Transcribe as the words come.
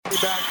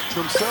back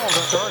themselves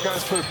after our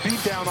guys put a beat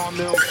down on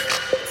them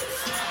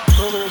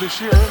earlier this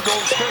year in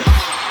Golden State.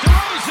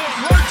 DeRozan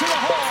right to the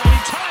hole. He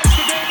ties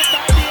the game at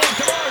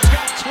 98. DeMar's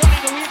got 20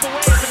 to lead the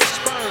way for the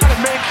Spurs. Try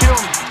to make him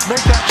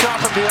make that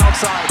shot from the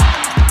outside.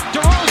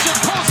 DeRozan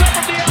pulls up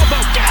from the elbow.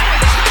 Got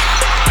it!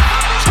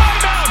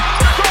 Timeout!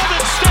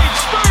 Golden State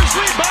Spurs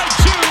lead by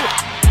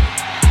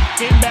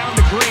 2. Inbound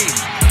to Green.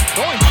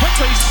 Going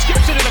quickly,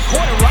 skips it in the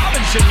corner.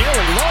 Robinson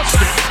nearly lost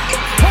it.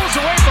 Pulls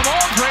away from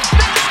Aldridge.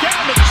 Knocks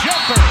down the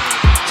jumper.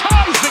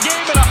 Ties the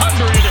game at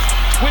 100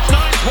 with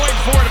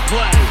 9.4 to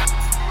play.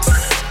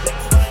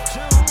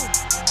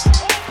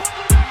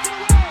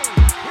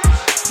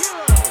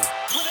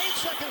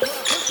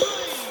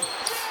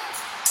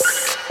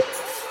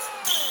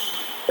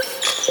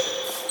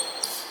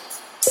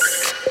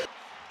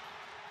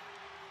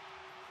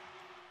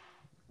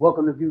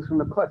 Welcome to Views from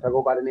the Clutch. I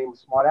go by the name of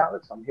Smart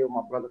Alex. I'm here with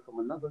my brother from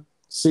another.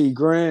 C.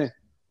 Grant.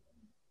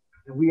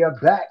 And we are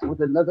back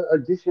with another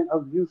edition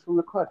of Views from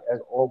the Clutch. As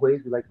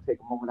always, we'd like to take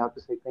a moment out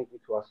to say thank you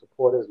to our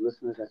supporters,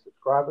 listeners, and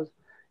subscribers.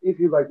 If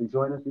you'd like to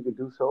join us, you can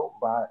do so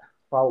by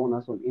following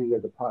us on any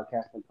of the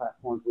podcasting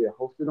platforms we are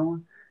hosted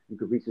on. You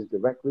can reach us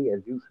directly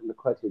at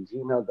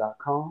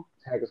viewsfromtheclutch@gmail.com.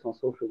 Tag us on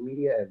social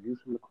media at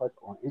Views from the Clutch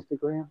on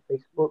Instagram,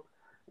 Facebook,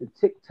 and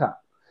TikTok.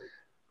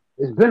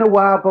 It's been a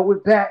while, but we're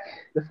back.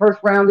 The first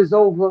round is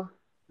over.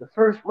 We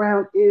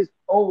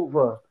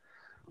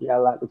got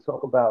a lot to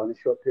talk about in a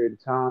short period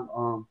of time.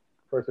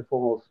 First and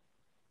foremost,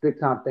 big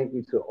time thank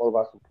you to all of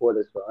our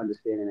supporters for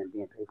understanding and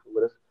being patient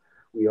with us.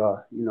 We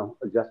are,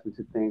 adjusting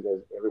to things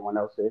as everyone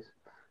else is.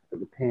 As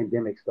the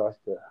pandemic starts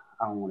to,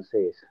 I don't want to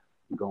say it's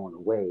going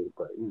away,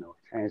 but,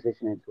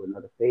 transitioning to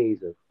another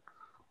phase of,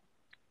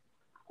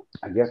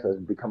 I guess, us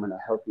becoming a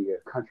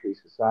healthier country,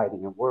 society,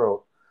 and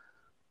world.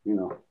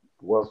 The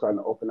world's starting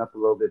to open up a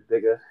little bit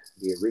bigger.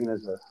 The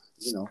arenas are,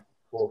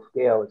 full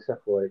scale,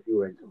 except for if you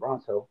were in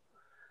Toronto.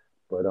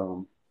 But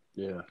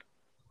Yeah.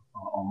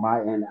 on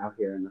my end out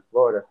here in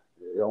Florida,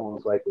 it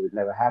almost like it would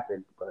never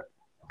happen. But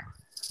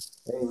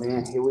hey,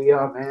 man, here we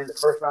are, man. The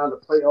first round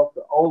of the playoffs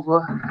are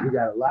over. We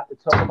got a lot to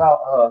talk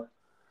about.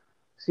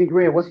 C.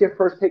 Green, what's your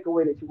first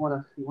takeaway that you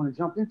wanna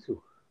jump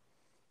into?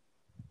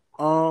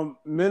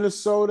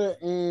 Minnesota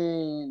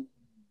and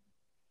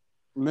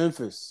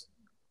Memphis.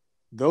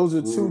 Those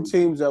are two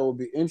teams that will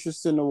be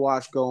interesting to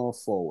watch going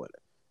forward.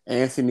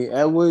 Anthony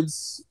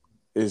Edwards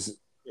is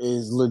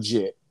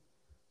legit.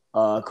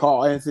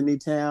 Karl Anthony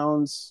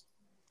Towns,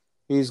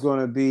 he's going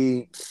to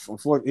be.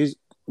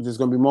 There's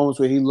going to be moments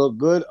where he looked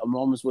good,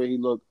 moments where he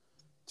looked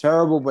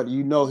terrible. But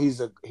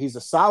he's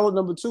a solid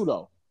number 2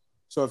 though.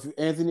 So if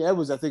Anthony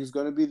Edwards, I think is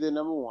going to be the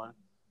number 1.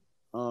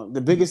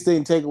 The biggest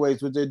takeaway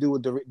is what they do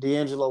with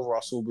D'Angelo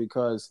Russell,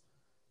 because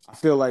I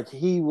feel like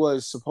he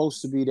was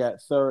supposed to be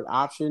that third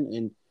option,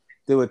 and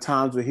there were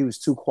times where he was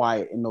too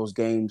quiet in those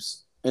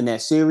games in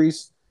that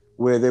series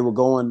where they were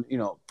going,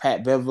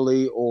 Pat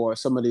Beverly or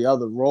some of the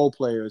other role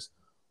players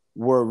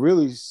were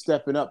really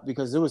stepping up,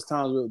 because there was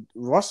times where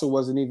Russell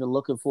wasn't even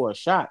looking for a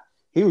shot.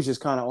 He was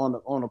just kind of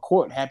on the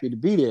court, happy to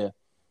be there.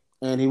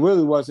 And he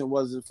really wasn't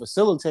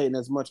facilitating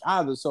as much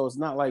either. So it's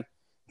not like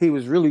he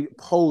was really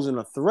posing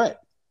a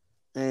threat.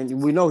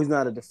 And we know he's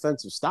not a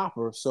defensive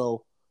stopper.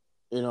 So,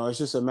 it's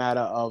just a matter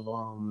of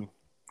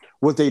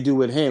what they do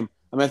with him.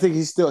 I mean, I think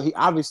he's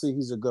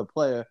a good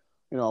player,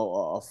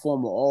 a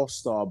former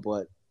All-Star,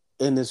 but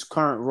in this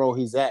current role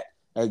he's at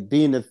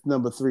being the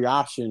number 3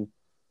 option,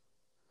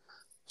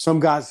 some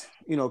guys,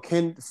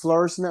 can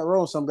flourish in that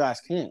role, some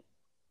guys can't.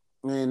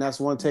 And that's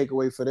one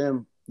takeaway for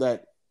them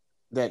that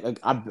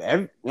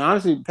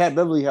honestly, Pat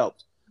Beverly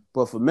helps.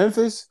 But for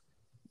Memphis,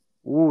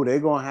 they're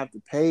going to have to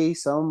pay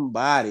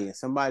somebody, and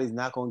somebody's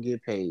not going to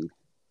get paid,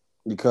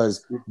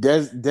 because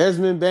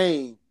Desmond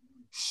Bane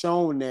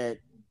shown that,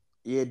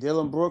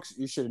 Dylan Brooks,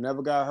 you should have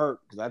never got hurt,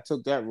 because I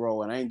took that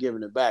role and I ain't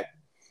giving it back.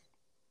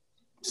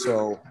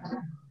 So,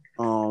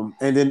 and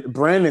then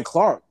Brandon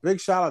Clark, big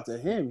shout out to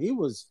him.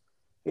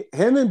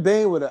 Him and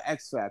Bane were the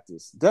X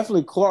factors.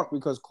 Definitely Clark,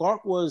 because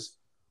Clark was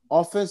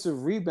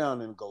offensive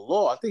rebounding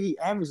galore. I think he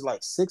averaged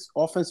like 6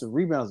 offensive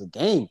rebounds a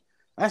game.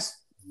 That's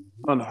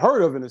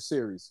unheard of in a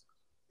series.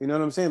 You know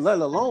what I'm saying? Let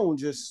alone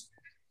just.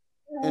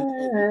 That's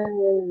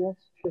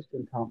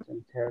Tristan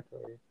Thompson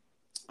territory.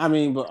 I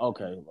mean, but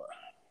okay.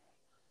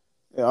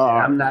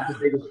 I'm not the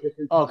biggest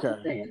Tristan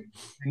Thompson fan.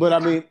 But I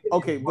mean,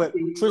 okay, but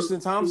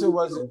Tristan Thompson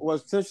wasn't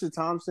Tristan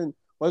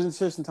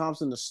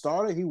Thompson the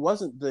starter? He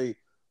wasn't the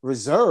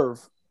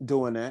reserve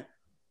doing that.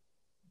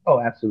 Oh,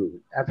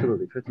 absolutely.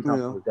 Tristan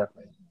Thompson was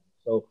definitely.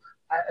 So,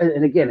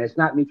 and again, it's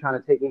not me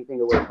trying to take anything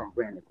away from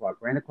Brandon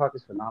Clark. Brandon Clark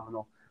is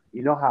phenomenal.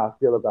 You know how I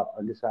feel about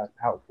undersized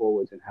power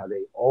forwards and how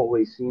they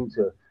always seem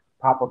to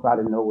pop up out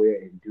of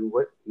nowhere and do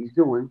what he's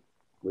doing,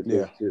 which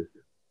is to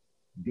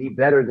be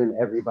better than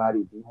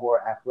everybody, be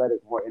more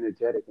athletic, more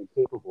energetic, and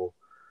capable.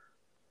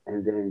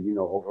 And then,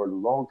 over the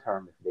long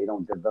term, if they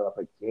don't develop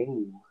a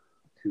game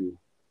to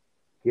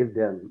give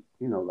them,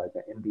 like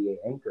an NBA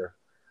anchor,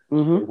 they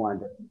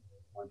wind up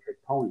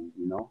one-trick ponies,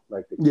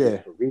 like the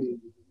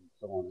Reed and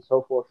so on and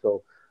so forth.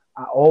 So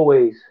I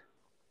always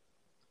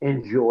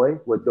enjoy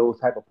what those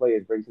type of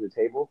players bring to the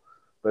table,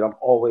 but I'm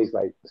always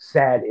like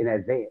sad in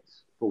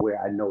advance for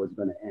where I know it's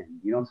going to end.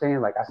 You know what I'm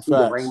saying? Like I see the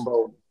Facts.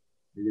 rainbow,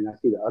 and then I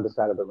see the other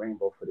side of the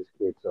rainbow for this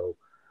kid. So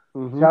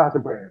Mm-hmm. shout out to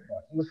Brandon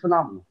Clark. He was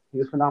phenomenal. He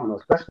was phenomenal,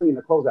 especially in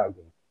the closeout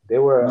game.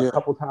 There were a Yeah.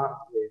 couple times,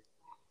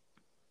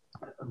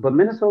 but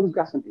Minnesota's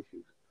got some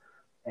issues,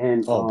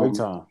 and Oh, big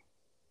time.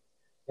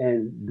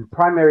 and the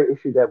primary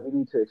issue that we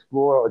need to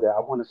explore, or that I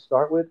want to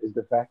start with, is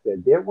the fact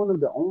that they're one of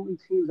the only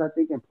teams I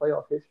think in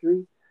playoff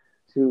history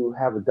to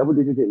have a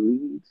double-digit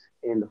leads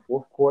in the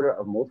fourth quarter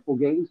of multiple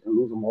games and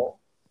lose them all.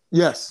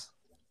 Yes.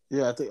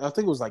 Yeah, I think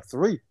it was like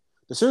 3.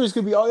 The series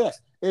could be. Oh yes,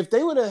 if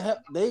they would have,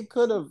 they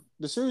could have.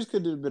 The series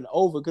could have been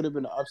over. Could have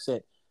been an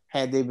upset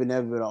had they been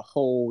able to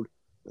hold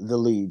the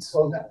leads.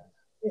 Close out.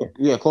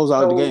 Yeah, close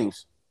out the So,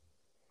 games.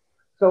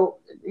 so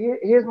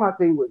here's my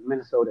thing with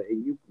Minnesota,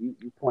 and you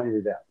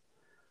pointed it out.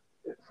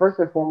 First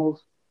and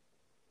foremost,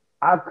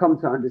 I've come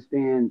to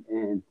understand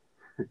and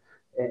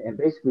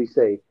basically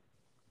say,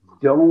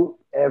 don't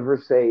ever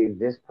say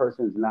this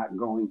person's not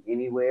going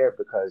anywhere,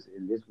 because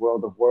in this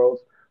world of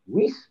worlds,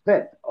 we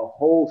spent a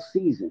whole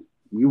season,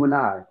 you and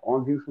I,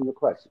 on Views from the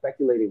Clutch,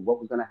 speculating what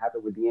was going to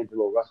happen with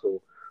D'Angelo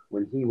Russell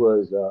when he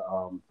was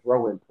a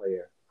throw-in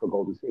player for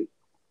Golden State.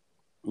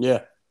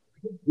 Yeah.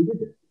 We did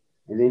this.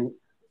 And then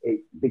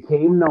it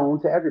became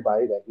known to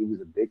everybody that he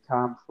was a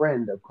big-time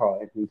friend of Karl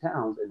Anthony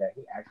Towns and that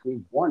he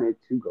actually wanted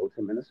to go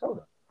to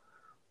Minnesota.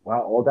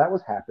 While all that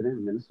was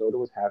happening, Minnesota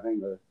was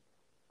having a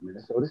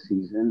Minnesota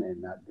season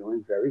and not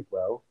doing very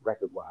well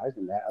record-wise,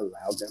 and that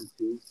allowed them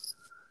to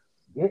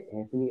get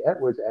Anthony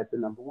Edwards at the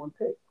number 1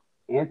 pick.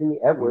 Anthony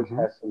Edwards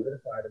has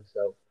solidified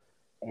himself,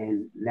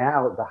 and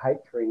now the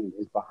hype train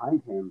is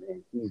behind him,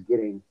 and he's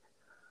getting,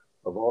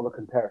 of all the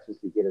comparisons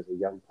to get as a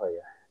young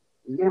player,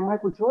 he's getting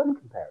Michael Jordan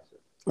comparison.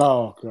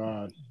 Oh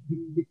God.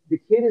 The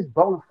kid is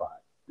bona fide.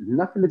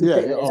 Nothing to be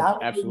said.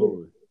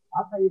 Absolutely.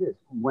 I'll tell you this.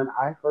 When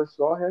I first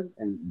saw him,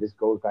 and this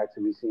goes back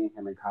to me seeing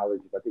him in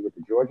college, I think with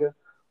the Georgia,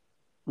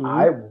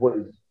 I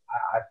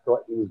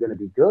thought he was going to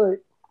be good.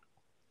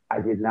 I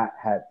did not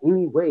have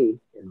any way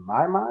in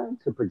my mind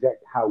to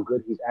project how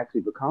good he's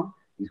actually become.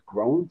 He's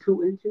grown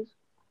 2 inches.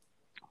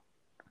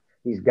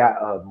 He's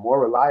got a more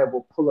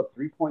reliable pull-up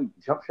 3-point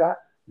jump shot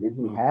than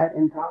he had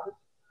in college,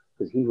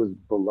 because he was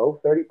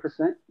below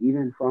 30%,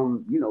 even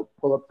from,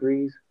 pull-up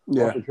threes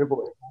off the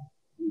dribble.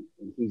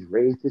 He's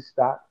raised his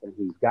stock, and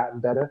he's gotten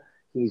better.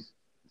 He's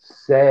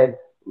said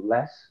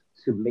less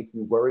to make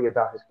you worry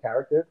about his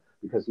character,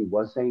 because he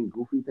was saying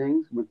goofy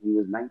things when he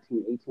was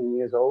 19, 18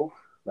 years old.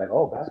 Like,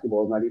 oh,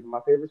 basketball is not even my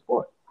favorite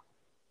sport.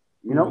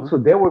 So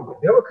there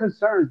were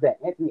concerns that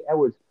Anthony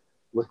Edwards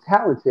was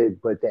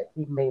talented, but that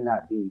he may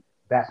not be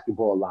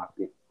basketball locked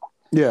in.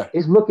 Yeah.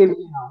 It's looking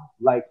now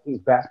like he's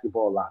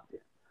basketball locked in.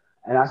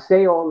 And I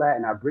say all that,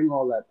 and I bring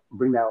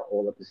that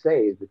all up to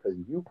say is because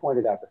you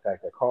pointed out the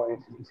fact that Karl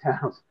Anthony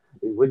Towns,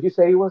 would you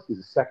say he was? He's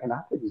a second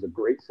option. He's a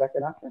great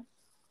second option.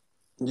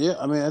 Yeah,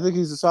 I mean, I think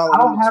he's a solid.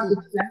 I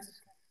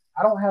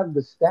don't have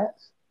the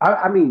stats.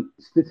 I mean,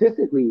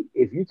 statistically,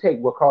 if you take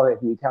what Karl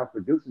Anthony Towns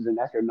produces and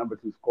that's your number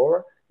 2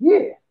 scorer,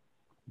 yeah.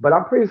 But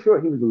I'm pretty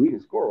sure he was the leading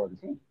scorer on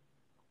the team.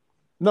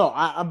 No,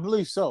 I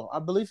believe so. I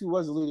believe he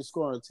was the leading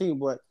scorer on the team,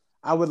 but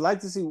I would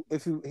like to see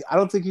if he. I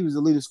don't think he was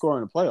the leading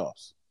scorer in the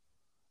playoffs.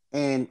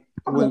 And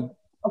and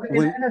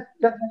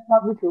that's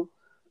probably true.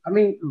 I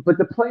mean, but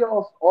the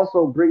playoffs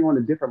also bring on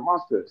a different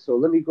monster. So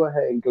let me go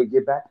ahead and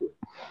get back to it.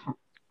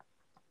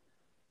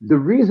 The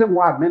reason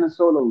why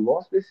Minnesota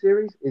lost this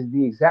series is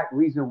the exact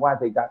reason why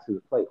they got to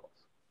the playoffs.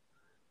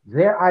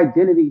 Their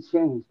identity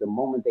changed the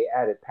moment they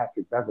added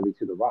Patrick Beverley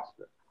to the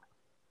roster.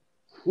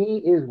 He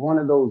is one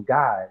of those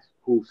guys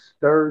who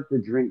stirs the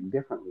drink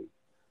differently.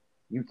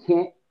 You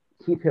can't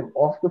keep him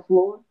off the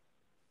floor,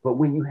 but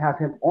when you have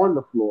him on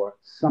the floor,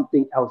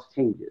 something else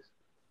changes.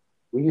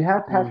 When you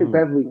have Patrick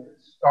Beverley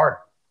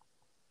starting,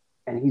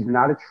 and he's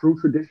not a true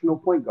traditional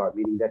point guard,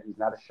 meaning that he's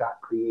not a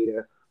shot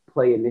creator,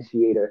 play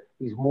initiator.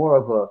 He's more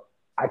of a,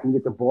 I can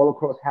get the ball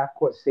across half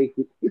court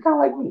safely. He's kind of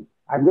like me.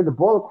 I can get the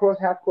ball across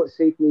half court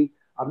safely.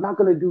 I'm not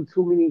going to do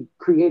too many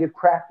creative,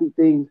 crafty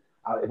things.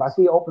 If I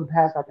see an open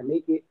pass, I can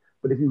make it.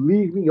 But if you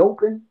leave me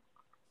open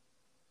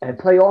and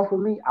play off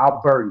of me,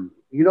 I'll burn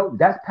you.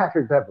 That's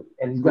Patrick Beverley.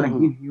 And he's going to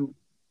give you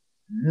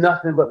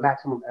nothing but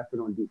maximum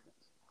effort on defense.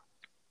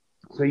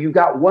 So you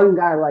got one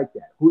guy like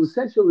that who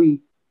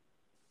essentially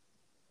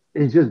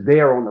is just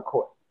there on the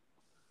court.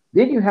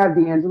 Then you have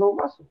D'Angelo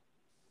Russell.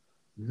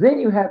 Then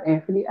you have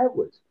Anthony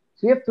Edwards.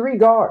 So you have 3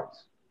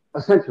 guards,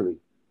 essentially,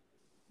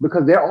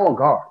 because they're all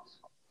guards.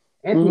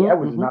 Anthony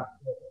Edwards is not,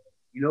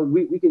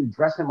 we can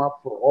dress him up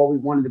for all we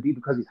wanted to be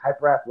because he's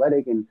hyper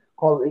athletic and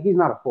call it. He's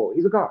not a forward.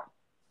 He's a guard.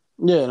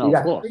 Yeah, no,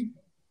 of course.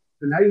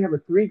 So now you have a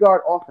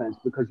 3-guard offense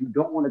because you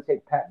don't want to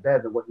take Pat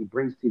Bev and what he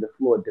brings to the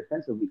floor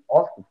defensively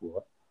off the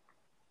floor.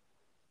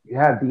 You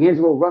have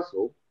D'Angelo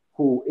Russell,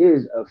 who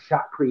is a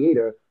shot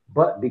creator,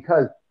 but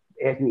because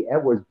Anthony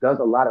Edwards does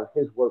a lot of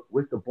his work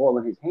with the ball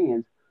in his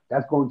hands,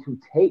 that's going to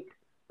take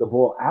the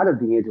ball out of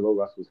D'Angelo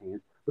Russell's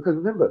hands. Because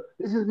remember,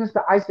 this is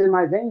Mr. Ice in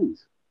my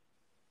veins.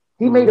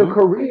 He made a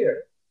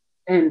career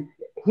And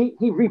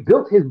he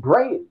rebuilt his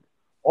brand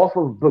off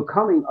of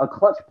becoming a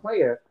clutch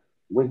player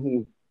when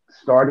he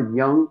started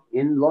young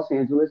in Los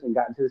Angeles and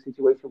got into the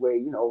situation where,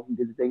 he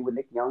did the thing with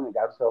Nick Young and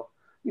got himself,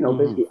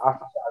 basically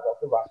ostracized off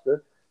the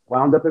roster,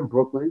 wound up in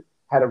Brooklyn,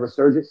 had a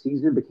resurgent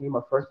season, became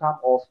a first-time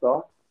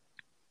All-Star,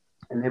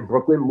 and then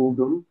Brooklyn moved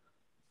him,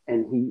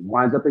 and he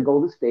winds up in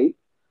Golden State,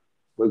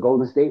 where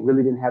Golden State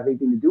really didn't have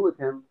anything to do with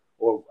him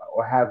or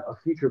have a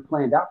future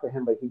planned out for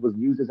him, but he was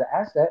used as an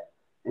asset,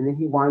 and then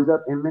he winds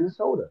up in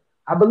Minnesota.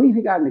 I believe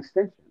he got an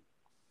extension.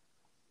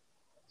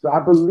 So I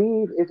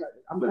believe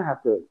I'm gonna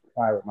have to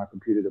fire up my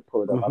computer to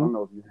pull it up. I don't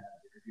know if you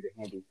have the computer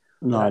handy.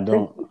 No, I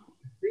don't. I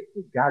think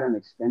he got an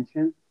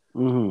extension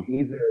Mm-hmm.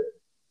 either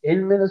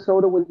in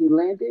Minnesota when he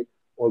landed,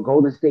 or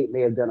Golden State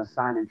may have done a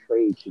sign and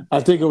trade.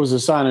 I think it was a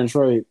sign and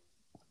trade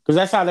because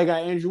that's how they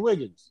got Andrew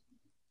Wiggins.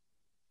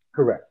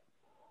 Correct.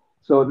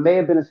 So it may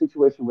have been a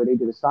situation where they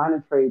did a sign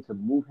and trade to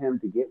move him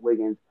to get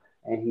Wiggins,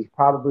 and he's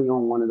probably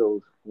on one of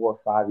those 4 or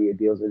 5 year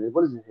deals. And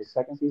what is it? His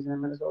second season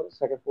in Minnesota,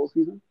 second full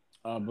season.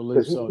 I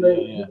believe so.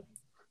 Yeah.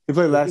 He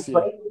played last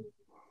year.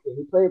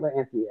 He played by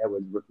Anthony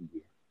Edwards' rookie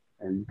year,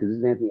 and because this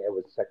is Anthony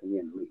Edwards' second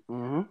year in the league.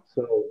 Mm-hmm.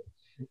 So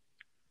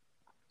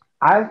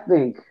I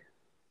think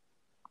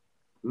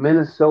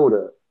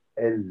Minnesota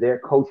and their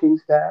coaching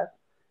staff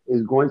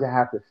is going to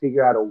have to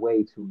figure out a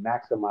way to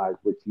maximize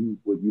what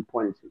you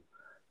pointed to.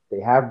 They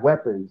have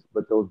weapons,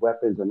 but those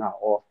weapons are not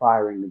all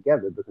firing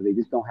together because they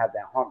just don't have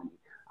that harmony.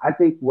 I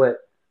think what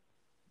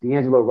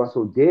D'Angelo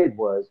Russell did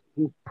was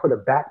he put a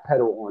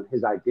backpedal on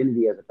his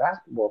identity as a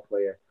basketball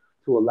player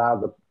to allow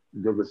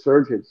the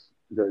resurgence,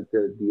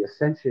 the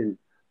ascension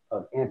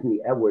of Anthony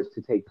Edwards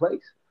to take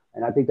place.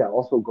 And I think that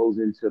also goes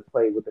into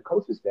play with the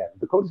coaching staff.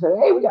 The coach said,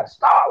 hey, we got a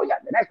star. We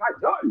got the next Michael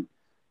Jordan.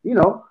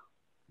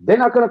 They're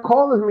not going to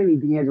call as many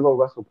D'Angelo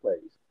Russell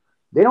plays.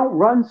 They don't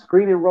run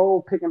screen and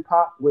roll, pick and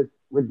pop with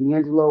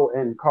D'Angelo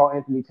and Karl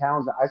Anthony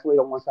Towns to isolate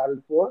on one side of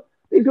the floor.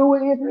 They do it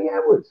with Anthony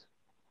Edwards.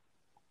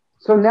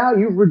 So now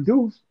you've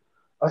reduced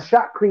a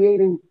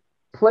shot-creating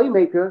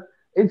playmaker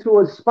into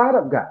a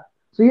spot-up guy.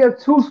 So you have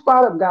 2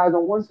 spot-up guys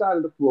on one side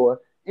of the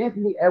floor,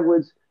 Anthony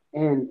Edwards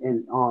and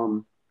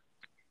Karl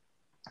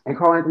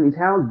Anthony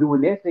Towns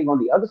doing their thing on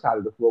the other side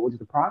of the floor, which is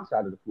the prime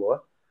side of the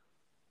floor.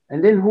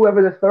 And then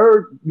whoever the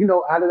third,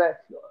 out of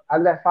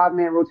that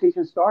 5-man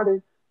rotation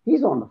started,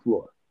 he's on the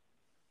floor.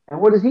 And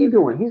what is he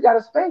doing? He's got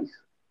a space.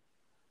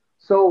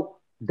 So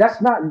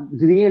that's not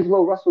the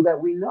D'Angelo Russell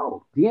that we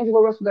know.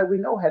 D'Angelo Russell that we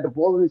know had the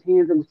ball in his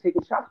hands and was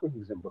taking shots when he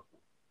was in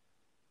Brooklyn.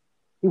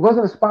 He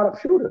wasn't a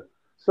spot-up shooter.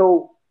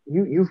 So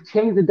you've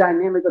changed the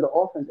dynamic of the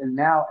offense, and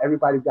now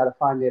everybody's got to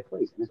find their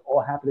place. And it's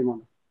all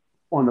happening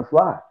on the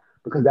fly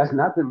because that's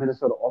not the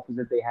Minnesota offense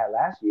that they had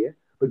last year.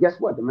 But guess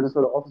what? The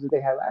Minnesota offense that they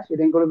had last year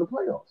didn't go to the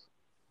playoffs.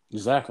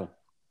 Exactly.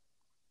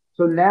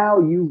 So now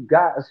you've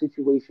got a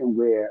situation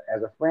where,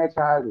 as a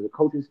franchise, as a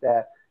coaching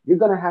staff, you're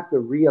going to have to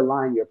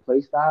realign your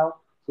play style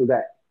so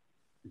that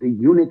the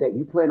unit that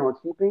you plan on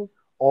keeping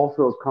all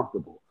feels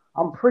comfortable.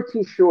 I'm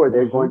pretty sure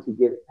they're going to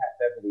give Pat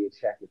Beverly a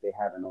check if they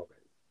haven't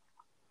already.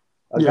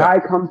 A guy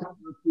comes to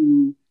the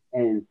team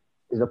and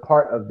is a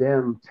part of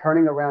them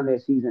turning around their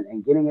season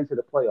and getting into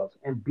the playoffs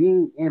and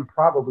being in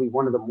probably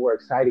one of the more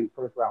exciting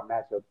first-round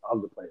matchups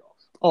of the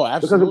playoffs. Oh,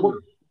 absolutely. Because it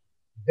was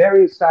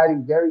very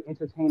exciting, very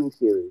entertaining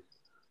series.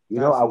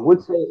 I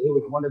would say it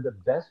was one of the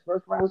best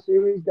first-round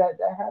series that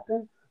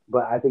happened,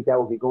 but I think that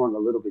would be going a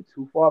little bit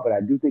too far. But I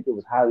do think it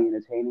was highly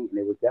entertaining, and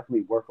it was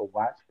definitely worth a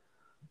watch.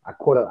 I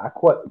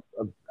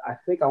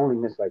think I only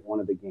missed like one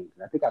of the games.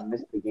 I think I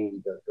missed the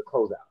game, the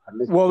closeout.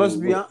 Well, let's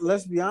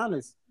be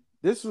honest.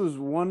 This was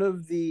one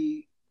of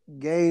the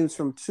games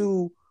from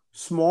 2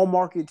 small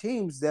market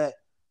teams that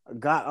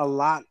got a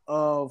lot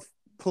of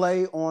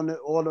play on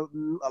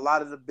a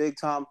lot of the big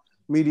time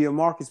media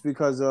markets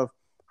because of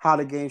how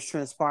the games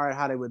transpired,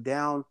 how they were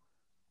down.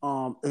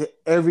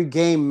 Every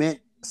game meant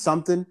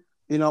something,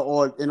 and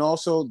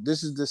also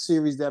this is the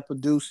series that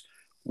produced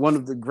one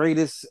of the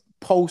greatest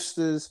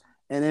posters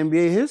in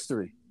NBA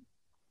history.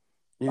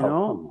 You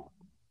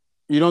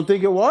don't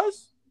think it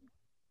was?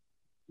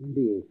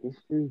 NBA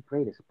history,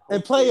 greatest poster.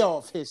 In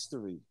playoff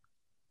history.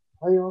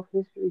 Playoff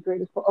history,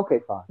 greatest poster. Okay,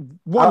 fine.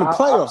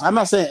 Playoffs. I'm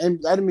not saying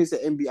I didn't mean to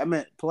say NBA. I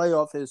meant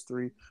playoff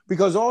history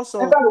because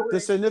also the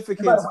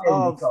significance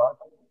of.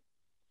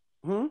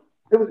 It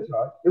was a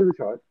charge. It was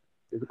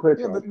a clear charge.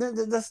 Yeah, but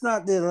that's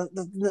not there.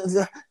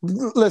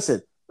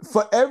 Listen,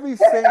 for every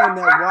fan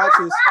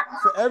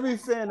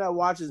that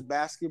watches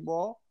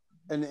basketball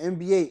and the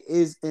NBA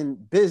is in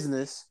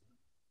business,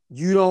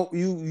 you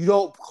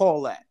don't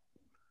call that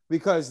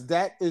because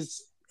that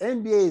is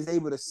NBA is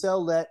able to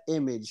sell that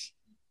image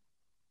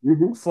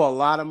for a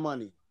lot of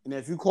money, and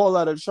if you call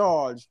that a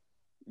charge,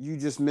 you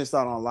just missed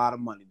out on a lot of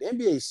money. The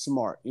NBA is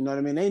smart, you know what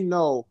I mean? They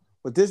know,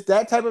 but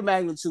that type of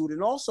magnitude,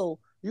 and also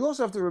you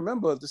also have to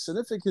remember the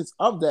significance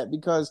of that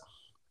because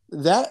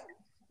that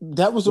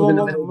was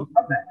all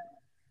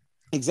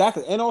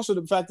exactly, and also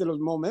the fact that it was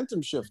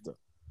momentum shifter,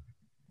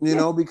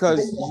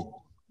 because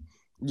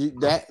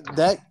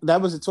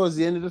that was towards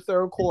the end of the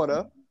third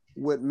quarter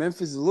with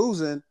Memphis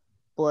losing,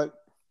 but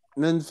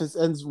Memphis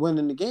ends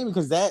winning the game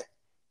because that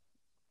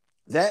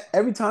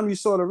every time you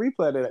saw the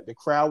replay of that, the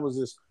crowd was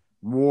just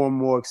more and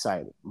more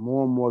excited,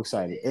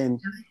 And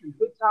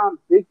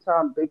big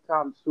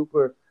time,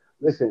 super.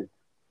 Listen,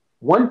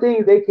 one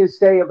thing they can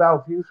say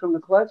about Views from the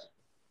Clutch,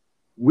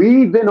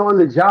 we've been on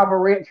the Ja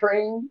Morant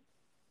train.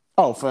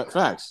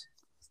 Facts.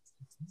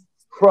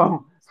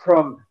 From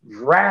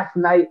draft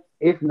night,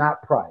 if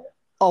not prior.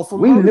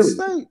 From Golden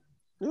State.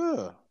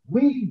 Yeah.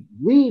 We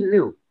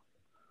knew.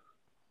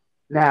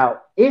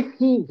 Now, if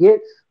he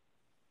gets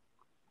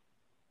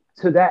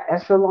to that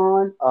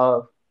echelon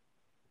of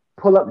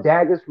pull up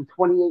daggers from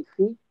 28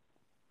 feet,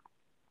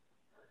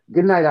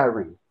 good night,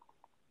 Irene.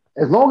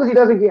 As long as he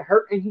doesn't get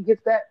hurt and he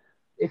gets that,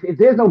 if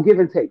there's no give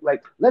and take,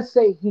 like let's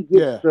say he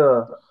gets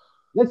the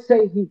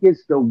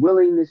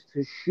willingness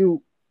to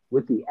shoot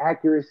with the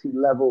accuracy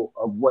level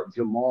of what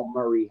Jamal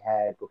Murray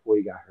had before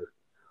he got hurt,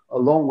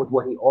 along with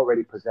what he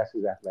already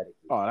possesses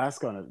athletically. Oh,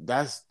 that's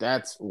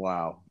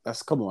wow.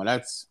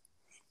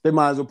 They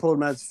might as well put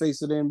him as the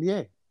face of the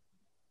NBA.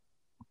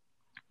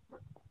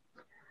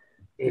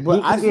 If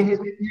he can get his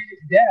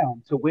mechanics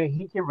down to where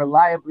he can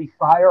reliably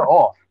fire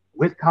off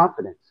with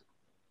confidence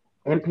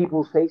in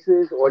people's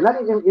faces, or not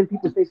even in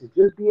people's faces,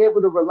 just be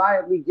able to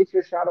reliably get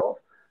your shot off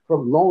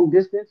from long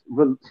distance.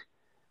 Honestly,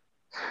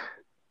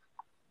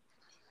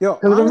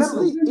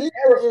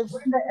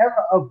 we're in the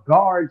era of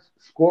guards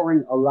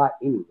scoring a lot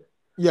anyway.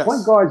 Yes.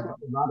 Point guards do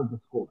a lot of the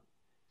scoring.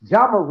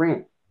 Ja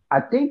Morant, I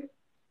think,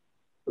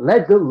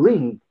 led the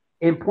league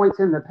in points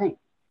in the paint.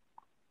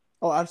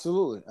 Oh,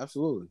 absolutely.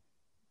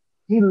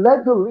 He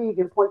led the league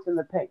in points in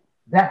the paint.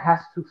 That has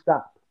to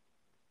stop.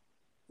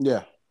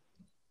 Yeah.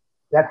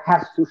 That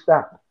has to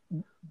stop.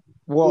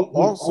 Well,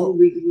 he's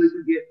only going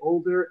to get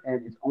older,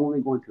 and it's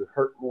only going to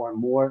hurt more and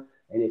more.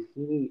 And if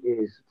he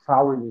is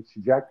following the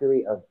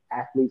trajectory of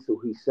athletes who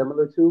he's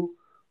similar to,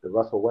 the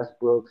Russell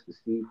Westbrooks, the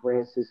Steve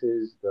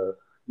Francis's, the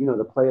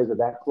players of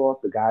that cloth,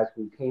 the guys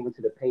who came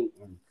into the paint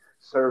and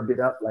served it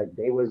up like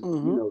they was,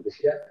 the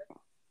chef.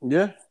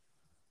 Yeah.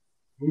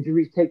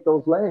 Injuries take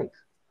those legs.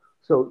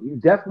 So you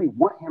definitely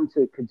want him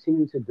to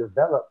continue to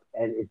develop,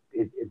 and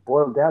it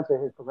boils down to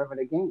his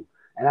perimeter game.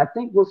 And I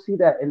think we'll see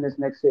that in this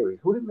next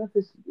series. Who did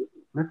Memphis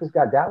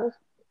got Dallas?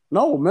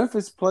 No,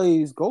 Memphis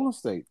plays Golden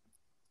State.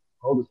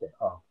 Golden State.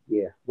 Oh,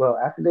 yeah. Well,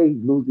 after they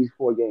lose these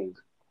 4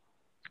 games.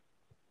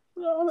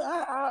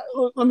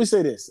 Let me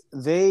say this.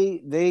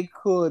 They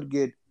could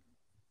get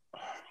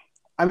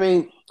let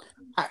me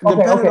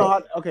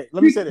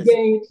say this.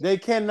 They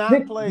cannot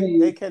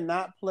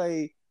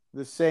play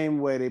the same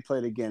way they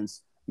played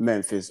against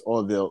Memphis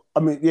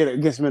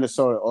against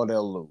Minnesota, or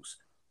they'll lose.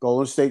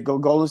 Golden State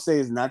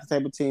is not the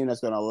type of team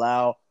that's going to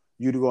allow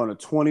you to go on a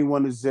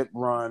 21-0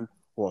 run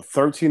or a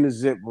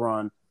 13-0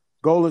 run.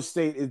 Golden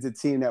State is the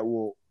team that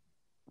will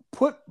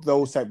put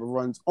those type of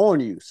runs on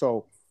you.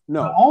 So,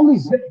 no. The only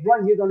zip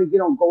run you're going to get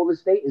on Golden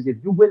State is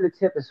if you win the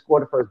tip and score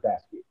the first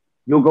basket.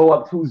 You'll go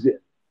up 2-0,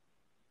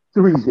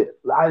 3-0.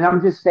 And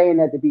I'm just saying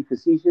that to be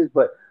facetious,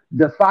 but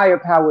the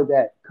firepower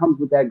that comes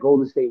with that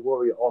Golden State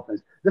Warrior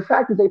offense, the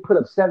fact that they put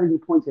up 70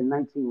 points in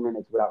 19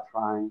 minutes without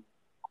trying.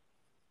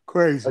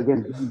 Crazy.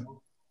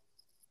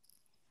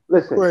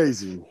 Listen.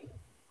 Crazy.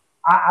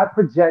 I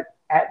project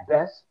at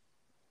best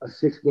a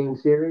 6-game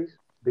series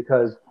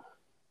because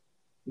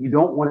you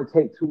don't want to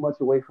take too much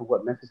away from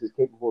what Memphis is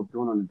capable of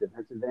doing on the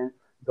defensive end.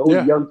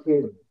 Those young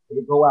kids,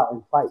 they go out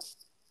and fight.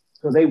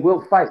 So they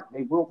will fight.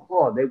 They will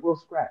claw. They will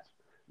scratch.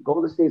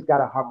 Golden State's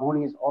got a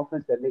harmonious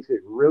offense that makes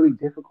it really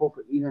difficult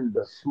for even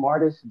the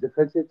smartest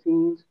defensive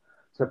teams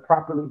to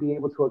properly be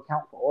able to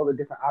account for all the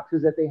different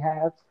options that they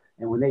have.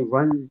 And when they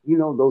run,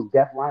 those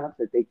depth lineups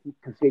that they keep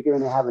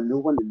configuring, they have a new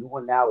one. The new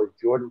one now is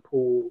Jordan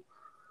Poole,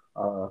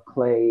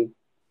 Clay,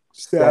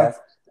 Steph,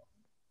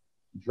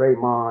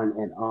 Draymond,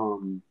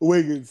 and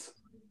Wiggins.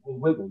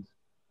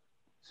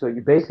 So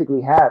you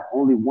basically have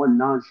only one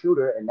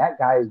non-shooter, and that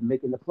guy is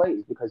making the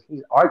plays because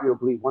he's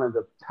arguably one of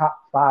the top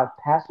 5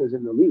 passers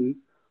in the league.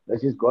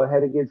 Let's just go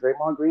ahead and give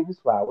Draymond Green his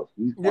flowers.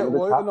 He's of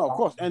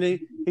course, and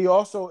he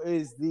also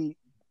is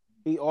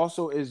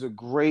a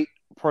great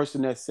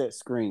person that sets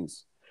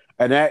screens,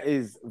 and that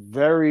is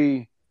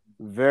very,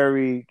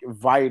 very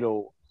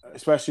vital,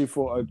 especially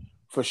for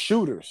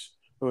shooters.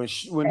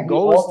 When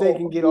Golden State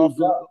can get off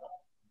the,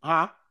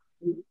 and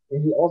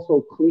he also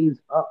cleans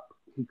up.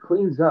 He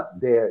cleans up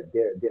their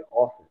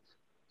offense.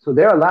 So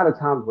there are a lot of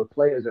times where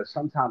players are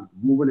sometimes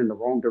moving in the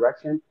wrong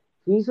direction.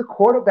 He's a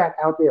quarterback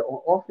out there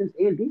on offense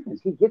and defense.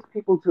 He gets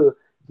people to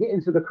get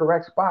into the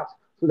correct spots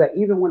so that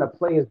even when a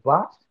play is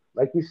blocked,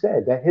 like you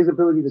said, that his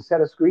ability to set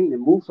a screen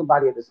and move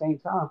somebody at the same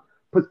time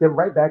puts them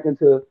right back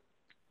into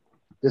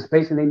the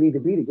spacing they need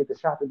to be to get the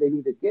shot that they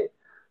need to get.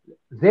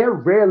 They're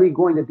rarely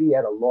going to be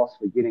at a loss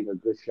for getting a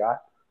good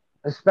shot,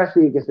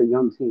 especially against a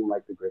young team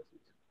like the Grizzlies.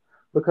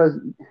 Because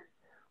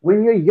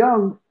when you're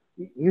young,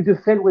 you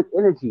defend with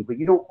energy, but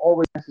you don't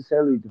always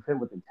necessarily defend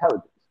with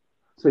intelligence.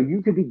 So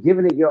you could be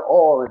giving it your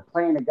all and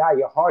playing the guy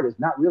your hardest,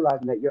 not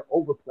realizing that your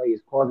overplay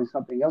is causing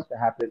something else to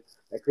happen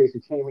that creates a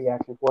chain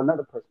reaction for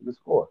another person to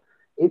score.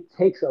 it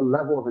takes a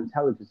level of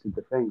intelligence to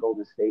defend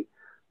Golden State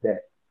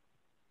that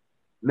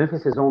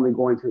Memphis is only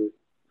going to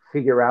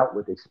figure out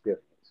with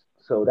experience.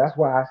 So that's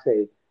why I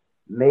say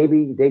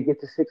maybe they get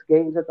to 6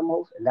 games at the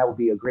most, and that would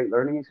be a great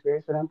learning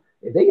experience for them.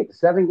 If they get to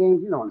 7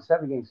 games, in a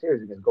 7-game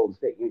series against Golden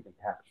State, anything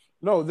can happen.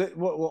 No,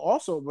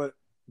 but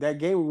that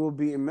game will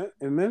be in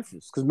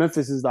Memphis because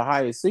Memphis is the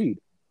highest seed.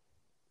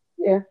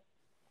 Yeah.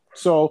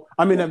 So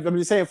I'm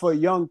just saying for a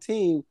young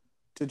team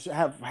to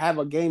have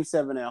a game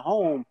 7 at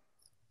home,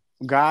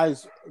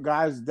 guys,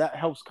 that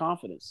helps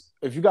confidence.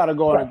 If you got to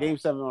go on a game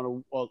 7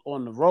 on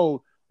the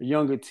road, a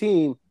younger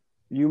team,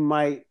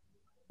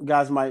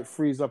 guys might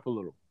freeze up a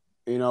little,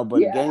 But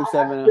game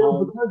 7 at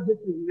home, because this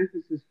is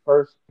Memphis'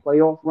 first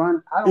playoff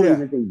run, I don't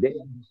even think they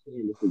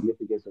understand the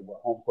significance of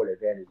what home court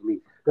advantage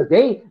means because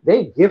they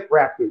gift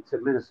wrapped it to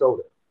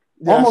Minnesota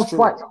almost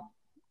twice.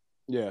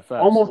 Yeah,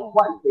 facts. Almost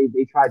twice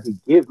they tried to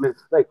give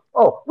Memphis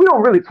we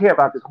don't really care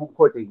about this home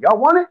court thing. Y'all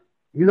want it,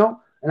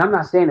 And I'm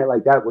not saying it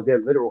like that with their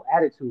literal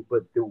attitude,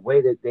 but the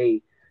way that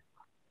they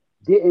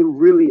didn't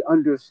really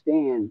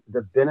understand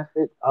the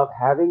benefit of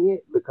having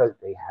it because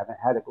they haven't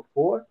had it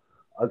before,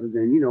 other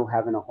than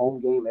having a home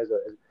game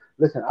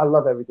listen. I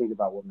love everything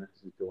about what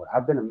Memphis is doing.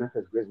 I've been a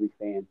Memphis Grizzlies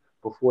fan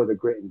before the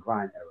grit and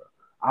grind era.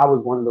 I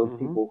was one of those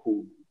people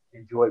who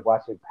enjoyed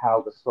watching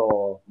Pau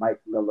Gasol, Mike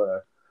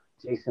Miller,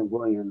 Jason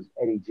Williams,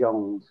 Eddie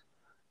Jones,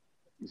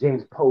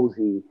 James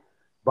Posey,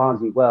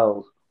 Bonzi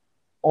Wells,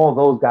 all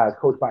those guys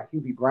coached by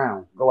Hubie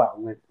Brown go out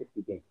and win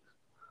 50 games.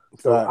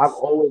 So I've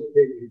always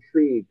been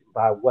intrigued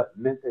by what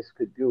Memphis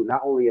could do,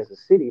 not only as a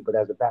city, but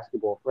as a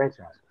basketball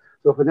franchise.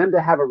 So for them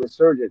to have a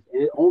resurgence,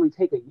 and it only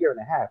take a year and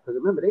a half, because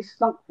remember, they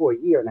sunk for a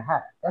year and a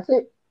half. That's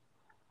it.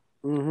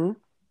 Mm-hmm.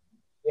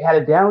 They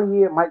had a down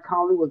year. Mike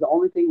Conley was the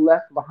only thing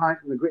left behind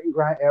from the grit and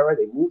grind era.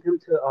 They moved him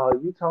to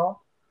Utah.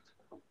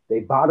 They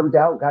bottomed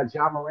out, got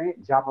Ja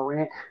Morant. Ja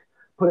Morant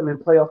put him in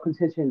playoff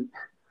contention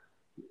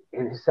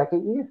in his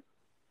second year.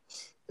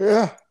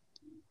 Yeah.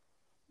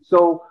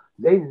 So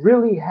they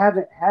really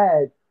haven't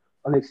had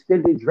an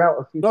extended drought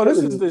of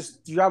futility. No, this is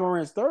Ja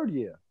Morant's third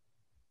year.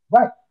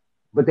 Right.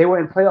 But they were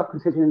in playoff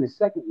contention in the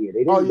second year.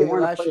 They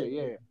weren't last year,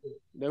 yeah.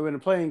 They were in the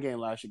playing game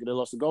last year because they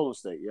lost to Golden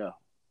State, yeah.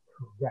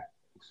 Correct.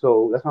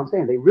 So that's what I'm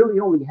saying. They really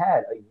only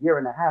had a year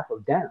and a half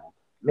of down,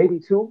 maybe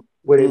 2,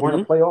 where they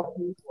weren't a playoff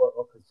team or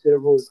a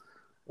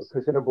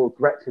considerable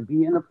threat to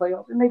be in the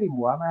playoffs, and maybe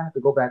more. I might have to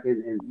go back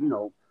and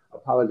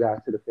apologize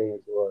to the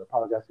fans or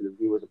apologize to the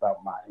viewers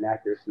about my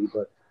inaccuracy,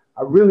 but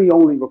I really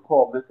only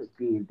recall Memphis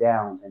being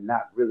down and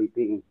not really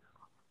being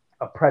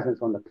a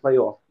presence on the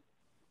playoff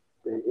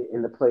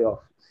in the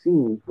playoff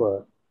scene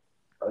for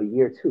a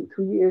year, 2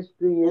 years,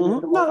 3 years.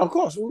 Mm-hmm. No, of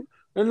course.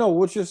 No,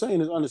 what you're saying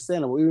is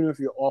understandable. Even if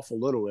you're off a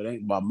little, it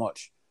ain't by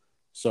much.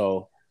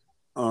 So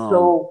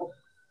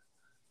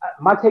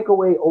my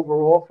takeaway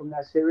overall from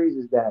that series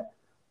is that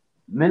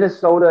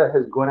Minnesota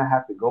is going to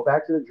have to go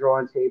back to the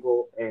drawing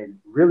table and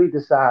really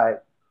decide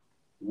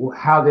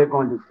how they're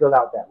going to fill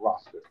out that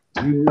roster.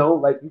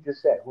 Like you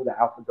just said, who the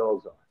alpha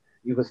dogs are.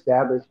 You've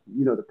established,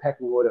 the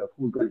pecking order of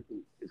who's going to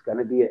be. It's going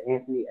to be an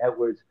Anthony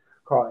Edwards,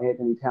 Karl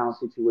Anthony Towns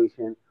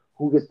situation.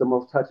 Who gets the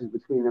most touches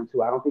between them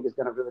two? I don't think it's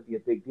going to really be a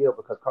big deal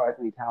because Karl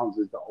Anthony Towns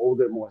is the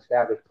older, more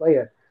established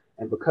player.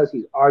 And because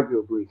he's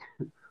arguably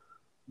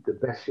the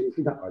best, if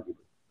he's not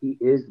arguably, he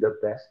is the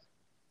best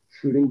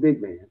shooting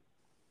big man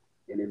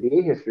in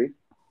NBA history.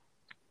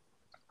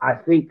 I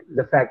think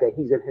the fact that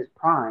he's in his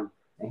prime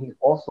and he's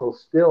also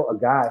still a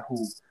guy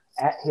who,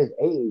 at his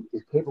age,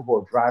 is capable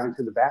of driving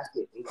to the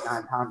basket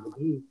 8-9 times a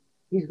game.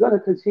 He's going to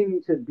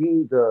continue to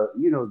be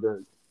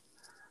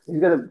he's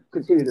going to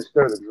continue to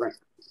stir the drink.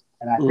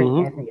 And I think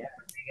Anthony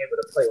Edwards being able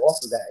to play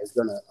off of that is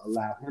going to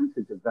allow him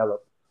to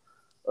develop,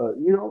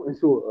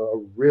 into a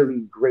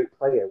really great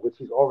player, which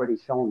he's already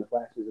shown the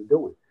flashes of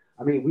doing.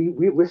 I mean,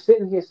 we're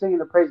sitting here singing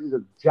the praises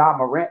of Ja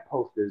Morant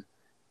posters.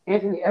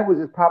 Anthony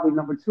Edwards is probably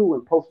number 2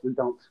 in poster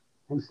dunks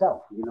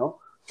himself,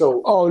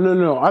 So. Oh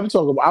no! I was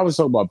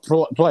talking about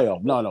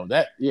playoff. No, I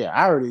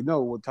already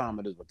know what time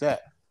it is with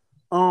that.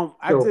 I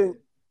think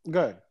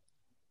good.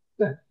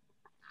 Yeah.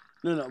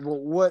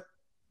 No, but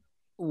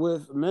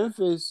with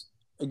Memphis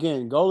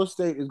again, Golden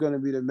State is going to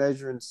be the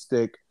measuring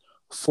stick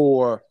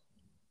for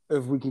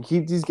if we can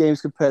keep these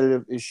games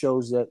competitive. It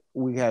shows that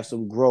we have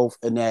some growth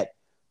and that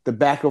the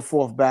back and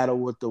forth battle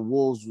with the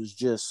Wolves was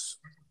just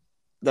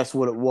that's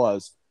what it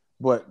was.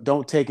 But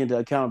don't take into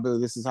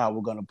accountability. This is how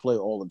we're going to play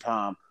all the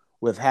time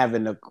with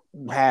having to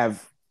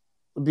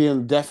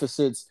being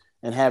deficits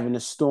and having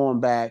to storm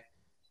back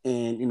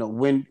and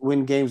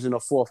win games in the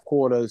fourth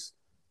quarters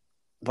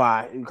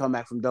and come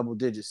back from double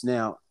digits.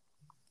 Now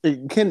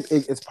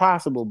it's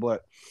possible,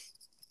 but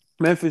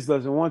Memphis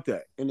doesn't want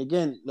that. And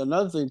again,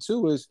 another thing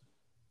too is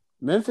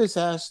Memphis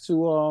has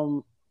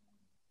to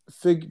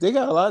they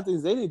got a lot of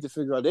things they need to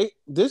figure out.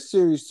 This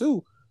series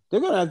too, they're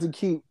gonna have to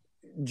keep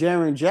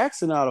Jaren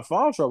Jackson out of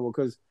foul trouble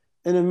because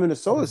in the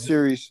Minnesota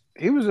series,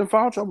 he was in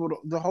foul trouble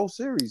the whole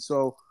series.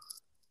 So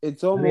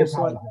it's almost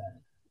like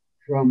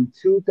from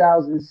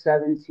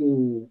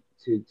 2017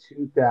 to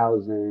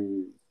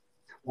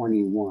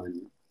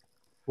 2021,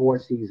 4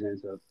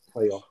 seasons of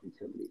playoff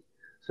utility.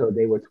 So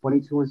they were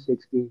 22 and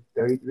 60,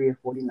 33 and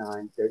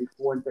 49,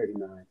 34 and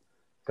 39,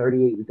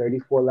 38 and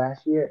 34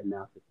 last year, and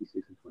now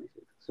 56 and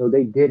 26. So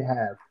they did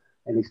have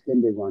an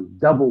extended run,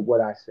 double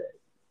what I said.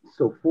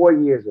 So 4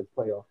 years of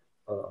playoff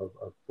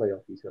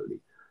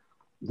utility.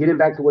 Getting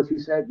back to what you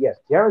said, yes,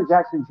 Jaren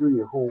Jackson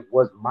Jr., who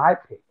was my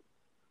pick,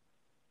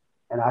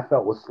 and I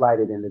felt was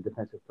slighted in the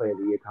Defensive Player of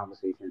the Year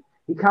conversation,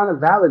 he kind of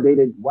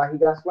validated why he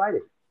got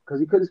slighted because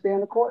he couldn't stay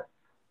on the court.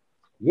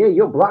 Yeah,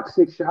 you'll block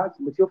 6 shots,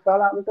 but you'll foul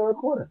out in the third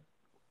quarter.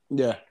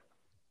 Yeah.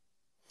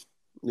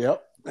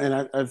 Yep.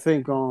 And I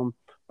think, but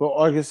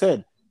like I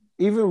said,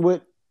 even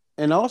with,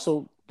 and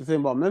also the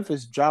thing about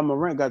Memphis, Ja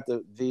Morant got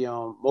the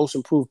most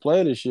improved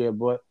player this year,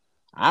 but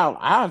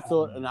I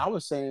thought, and I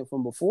was saying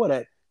from before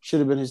that, should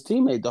have been his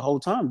teammate the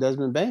whole time,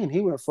 Desmond Bane. He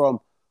went from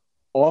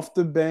off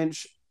the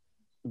bench.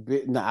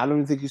 Now, I don't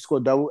even think he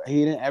scored double.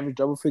 He didn't average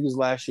double figures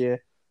last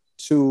year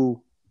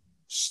to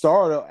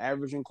starter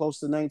averaging close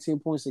to 19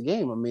 points a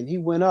game. I mean, he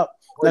went up.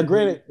 Now,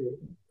 granted,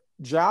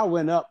 Ja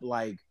went up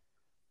like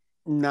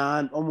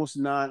almost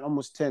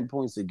 10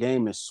 points a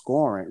game in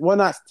scoring. Well,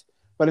 not,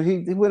 but he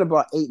went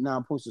about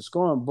 8-9 points of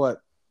scoring.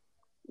 But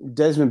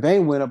Desmond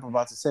Bane went up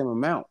about the same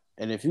amount.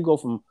 And if you go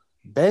from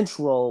bench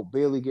role,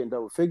 barely getting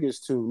double figures,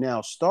 to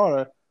now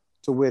starter,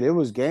 to where there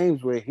was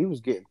games where he was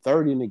getting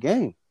 30 in the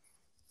game.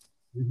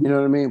 You know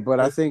what I mean? But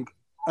I think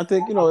it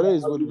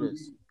is what it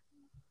is.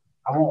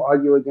 I won't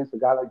argue against a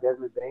guy like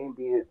Desmond Bane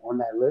being on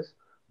that list,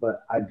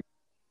 but I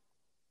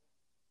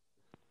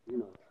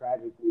do,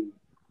 tragically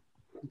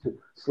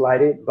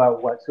slighted by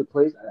what took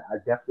place. I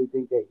definitely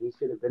think that he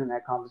should have been in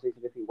that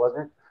conversation if he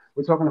wasn't.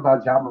 We're talking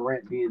about Ja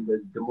Morant being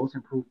the most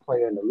improved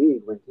player in the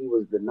league when he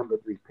was the number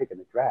 3 pick in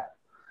the draft.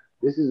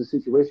 This is a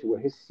situation where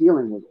his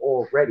ceiling was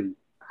already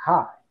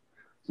high.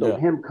 So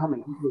him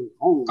coming into his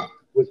own,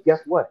 which guess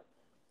what?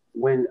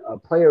 When a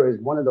player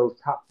is one of those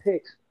top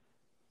picks,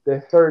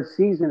 their third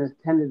season is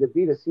tended to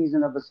be the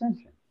season of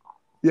ascension.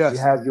 Yes. You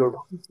have your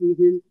rookie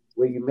season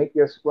where you make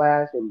your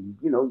splash and,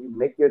 you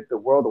make the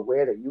world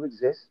aware that you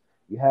exist.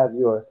 You have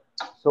your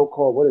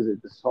so-called,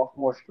 the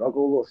sophomore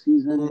struggle or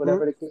season,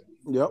 whatever the case.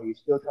 Yep. You're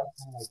still trying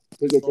to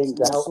figure things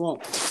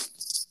out.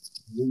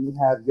 Then you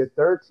have your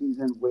third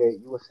season where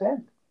you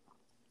ascend.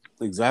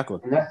 Exactly.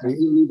 And that's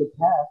really the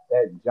path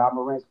that Ja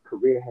Morant's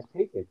career has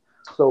taken.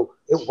 So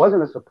it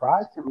wasn't a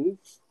surprise to me.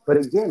 But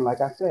again,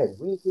 like I said,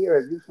 we here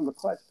at Views from the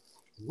Clutch,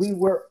 we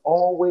were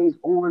always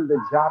on the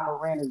Ja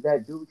Morant is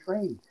that dude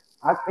train.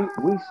 I think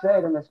we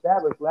said and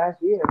established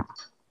last year.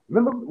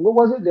 Remember, what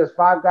was it? There's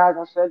 5 guys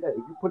I said that if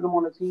you put them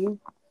on a team,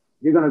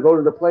 you're going to go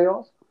to the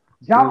playoffs.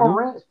 Ja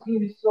Morant's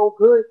team is so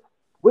good.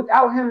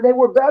 Without him, they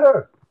were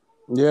better.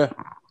 Yeah.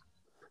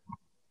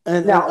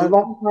 And now,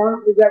 long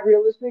term, is that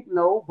realistic?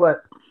 No,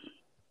 but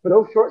for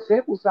those short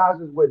sample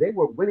sizes where they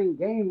were winning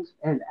games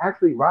and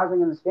actually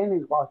rising in the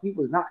standings while he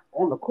was not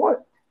on the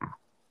court,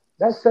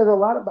 that says a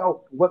lot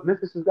about what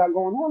Memphis has got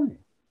going on here.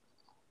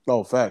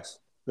 Oh, facts.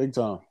 Big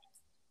time.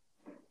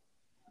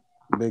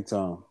 Big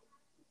time.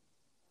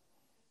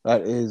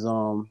 That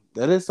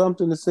is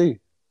something to see.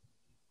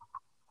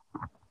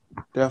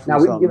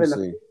 Definitely something to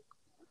see.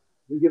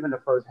 We've given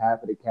the first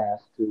half of the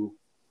cast to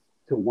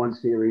one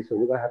series, so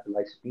we're gonna have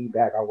to speed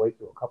back our way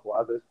through a couple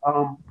others.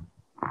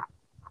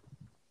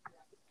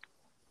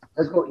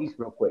 Let's go east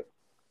real quick,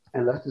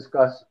 and let's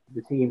discuss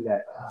the team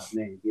that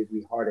gives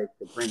me heartache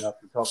to bring up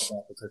and talk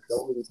about because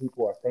so many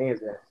people are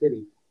fans of that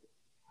city,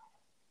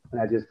 and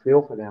I just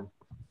feel for them.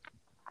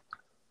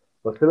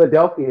 But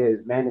Philadelphia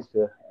has managed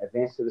to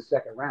advance to the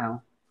second round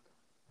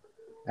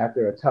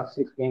after a tough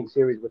 6-game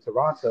series with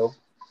Toronto,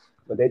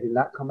 but they did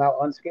not come out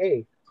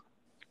unscathed.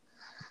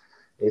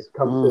 It's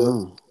come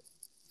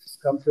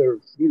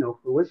to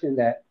fruition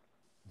that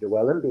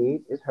Joel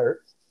Embiid is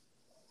hurt.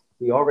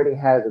 He already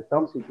has a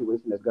thumb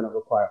situation that's going to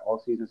require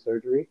all-season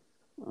surgery.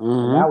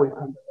 And now we've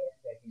come to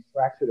that he's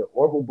fractured an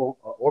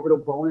orbital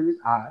bone in his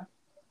eye,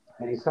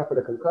 and he suffered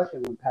a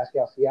concussion when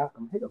Pascal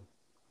Siakam hit him.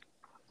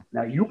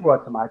 Now, you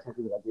brought to my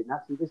attention that I did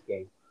not see this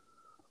game,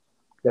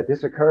 that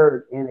this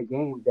occurred in a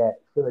game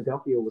that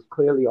Philadelphia was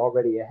clearly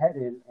already ahead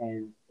in,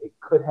 and it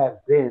could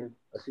have been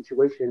a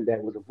situation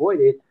that was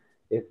avoided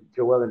if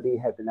Joel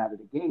Embiid had been out of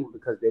the game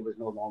because there was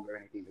no longer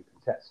anything to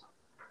contest.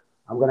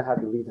 I'm going to have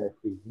to leave that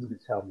for you to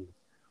tell me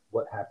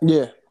what happened.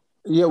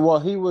 Yeah. Well,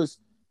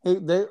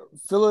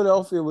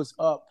 Philadelphia was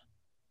up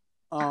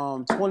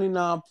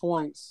 29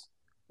 points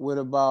with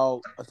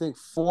about, I think,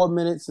 4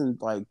 minutes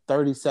and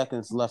 30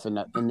 seconds left in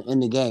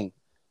the game.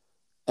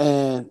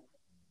 And,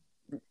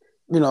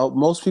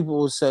 most people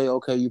will say,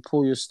 okay, you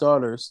pull your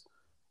starters,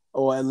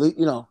 or at least,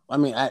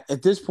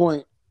 at this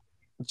point,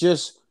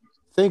 just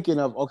thinking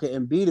of, okay,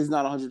 Embiid is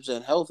not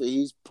 100% healthy.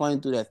 He's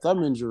playing through that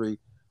thumb injury.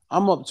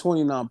 I'm up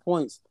 29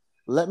 points.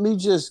 Let me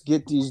just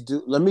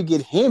let me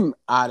get him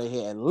out of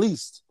here at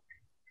least,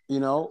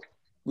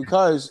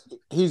 because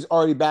he's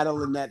already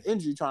battling that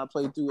injury, trying to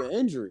play through an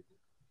injury.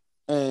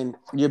 And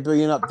you're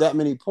bringing up that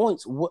many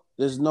points.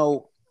 There's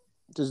no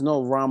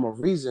rhyme or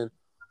reason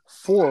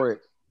for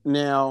it.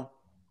 Now,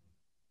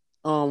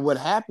 what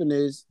happened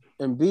is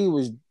Embiid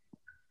was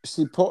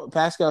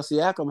Pascal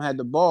Siakam had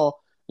the ball.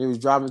 He was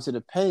driving to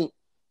the paint,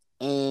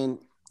 and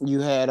you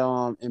had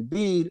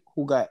Embiid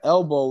who got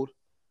elbowed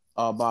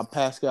by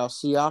Pascal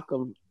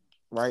Siakam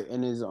right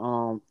in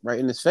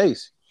his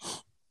face,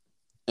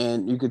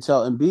 and you could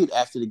tell Embiid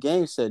after the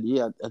game said,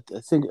 "Yeah, I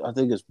think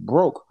it's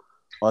broke,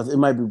 or it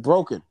might be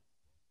broken."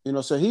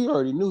 So he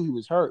already knew he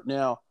was hurt.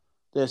 Now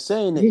they're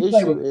saying the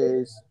issue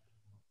is,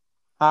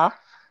 huh?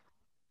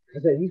 I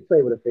said he's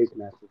played with a face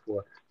mask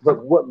before,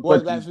 but what? Well,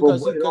 that's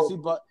because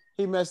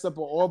he messed up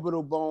an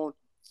orbital bone.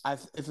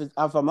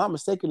 If I'm not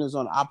mistaken, it's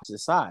on the opposite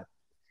side.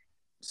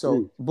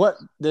 So, but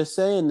they're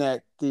saying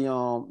that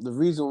the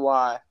reason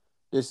why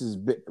this is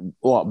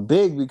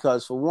big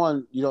because for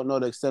one, you don't know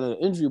the extent of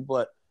the injury,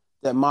 but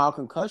that mild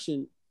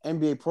concussion,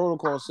 NBA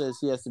protocol says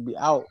he has to be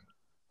out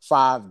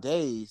 5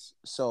 days.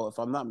 So, if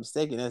I'm not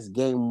mistaken, that's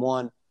game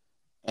 1,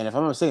 and if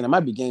I'm not mistaken, it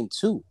might be game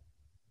 2.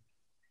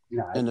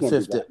 In the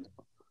 5th day.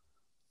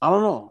 I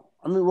don't know.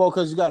 I mean, well,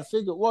 because you got to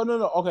figure. Well,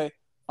 no, okay,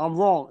 I'm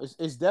wrong.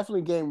 It's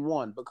definitely game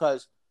 1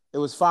 because it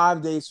was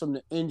 5 days from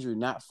the injury,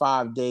 not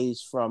 5 days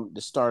from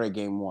the start of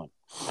game 1.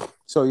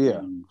 So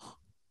yeah,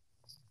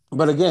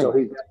 but again, so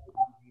he's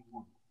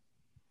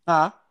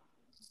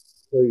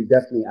So he's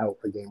definitely out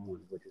for game 1.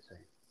 Is what you're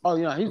saying? Oh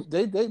yeah,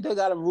 they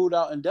got him ruled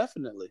out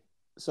indefinitely.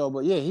 So,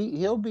 but yeah,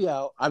 he'll be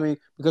out. I mean,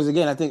 because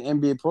again, I think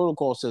NBA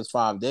protocol says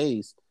 5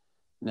 days.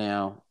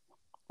 Now,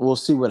 we'll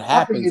see what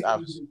happens.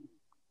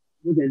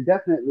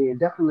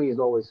 Indefinitely is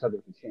always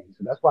subject to change.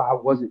 So that's why I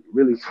wasn't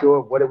really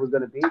sure what it was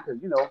going to be because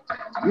you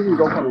can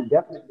go from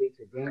indefinitely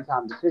to game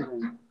time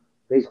decision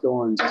based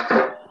on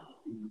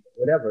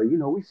whatever.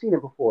 We've seen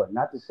it before.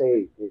 Not to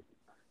say if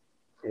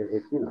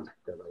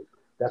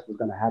that's what's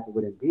going to happen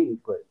with Embiid,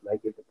 but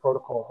like if the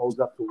protocol holds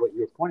up to what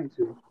you're pointing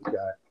to, I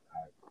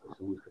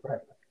assume he's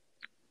correct.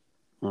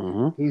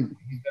 Mm-hmm.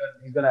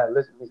 He's gonna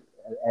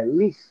at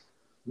least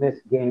miss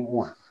game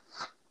 1.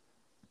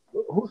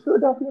 Who's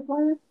Philadelphia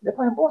playing? They're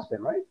playing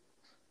Boston, right?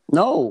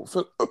 No,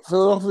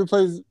 Philadelphia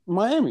plays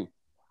Miami.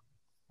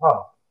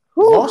 Oh,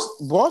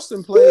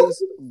 Boston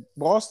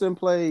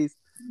plays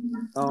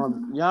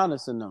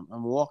Giannis and them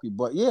in Milwaukee.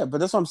 But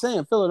that's what I'm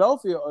saying.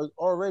 Philadelphia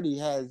already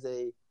has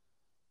a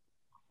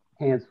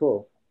hands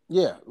full.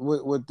 Yeah,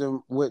 with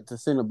the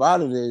thing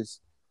about it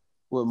is,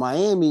 with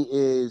Miami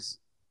is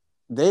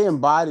they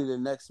embody the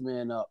next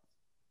man up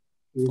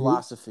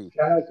philosophy.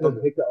 Shout out to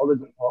Victor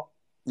Oladipo.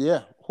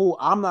 Yeah, who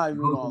I'm not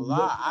even gonna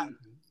lie,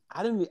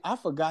 I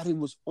forgot he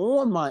was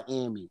on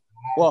Miami.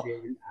 Well,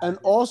 and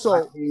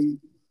also his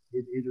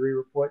injury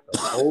report, the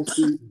whole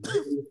season.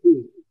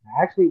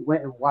 I actually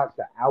went and watched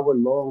the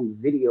hour-long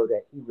video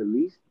that he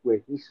released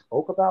where he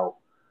spoke about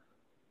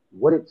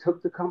what it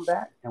took to come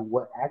back and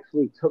what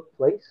actually took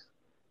place.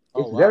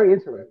 It's very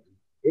interesting.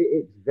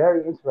 It's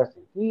very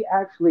interesting. He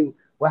actually,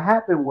 what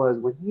happened was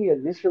when he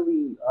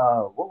initially,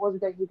 what was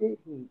it that he did?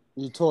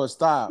 He tore his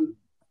thigh.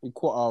 He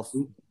caught off.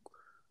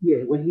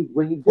 Yeah, when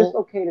he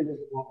dislocated his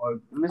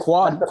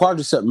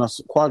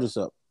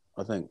quadricep,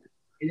 I think.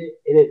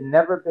 It had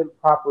never been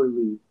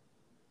properly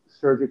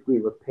surgically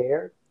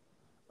repaired.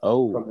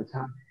 Oh. From the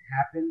time it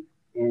happened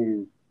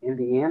in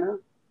Indiana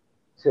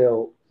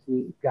till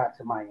he got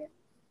to Miami.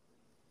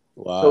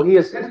 Wow. So he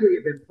essentially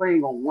had been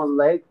playing on one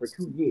leg for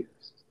 2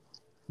 years.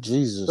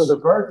 Jesus. So the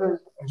version,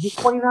 and he's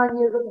 29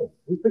 years old.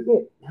 We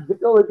forget.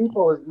 Victor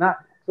Oladipo is not.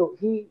 So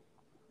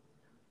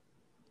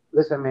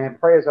listen, man,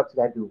 prayers up to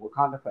that dude.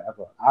 Wakanda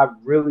forever. I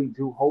really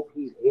do hope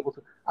he's able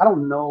to. I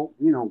don't know,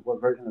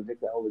 what version of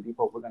Victor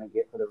Oladipo we're going to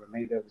get for the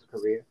remainder of his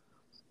career.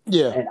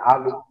 Yeah. And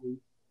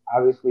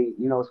obviously,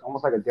 it's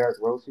almost like a Derrick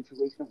Rose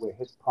situation where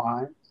his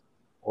prime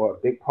or a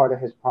big part of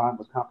his prime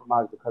was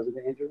compromised because of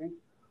the injury.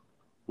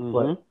 Mm-hmm.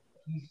 But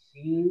he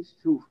seems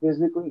to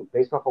physically,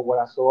 based off of what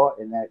I saw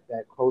in that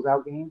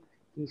closeout game,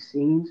 he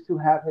seems to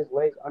have his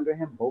legs under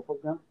him, both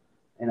of them,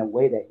 in a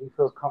way that he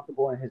feels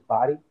comfortable in his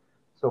body.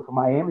 So for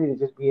Miami to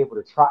just be able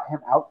to trot him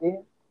out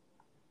there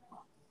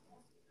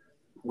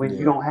when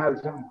you don't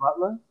have Jimmy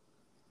Butler,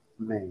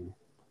 man.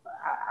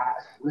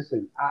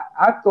 Listen,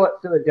 I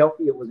thought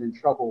Philadelphia was in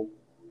trouble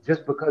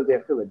just because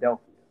they're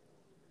Philadelphia.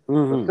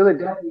 Mm-hmm. But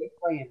Philadelphia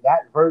playing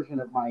that version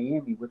of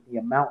Miami with the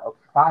amount of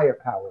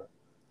firepower,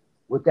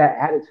 with that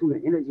attitude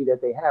and energy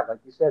that they have, like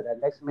you said, that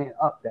next man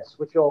up, that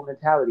switch-over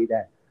mentality,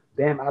 that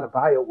Bam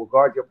Adebayo will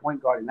guard your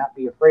point guard and not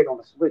be afraid on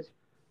the switch.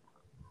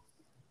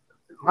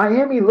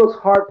 Miami looks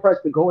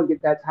hard-pressed to go and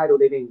get that title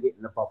they didn't get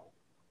in the bubble.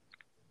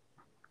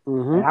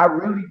 Mm-hmm. And I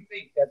really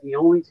think that the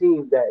only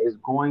team that is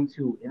going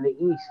to, in the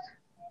East,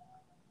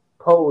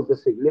 pose a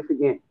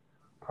significant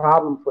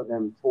problem for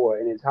them for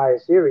an entire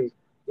series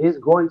is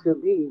going to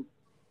be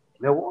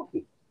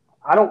Milwaukee.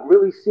 I don't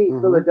really see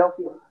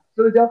Philadelphia.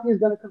 Philadelphia is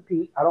going to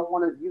compete. I don't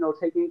want to,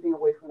 take anything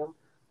away from them.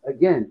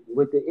 Again,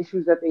 with the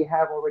issues that they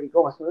have already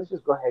going. So let's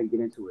just go ahead and get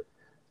into it.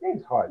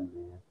 James Harden,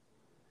 man.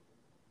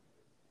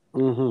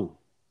 Mm-hmm.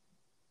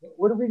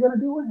 What are we going to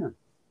do with him?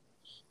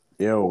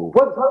 Yo.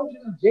 What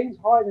version of James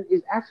Harden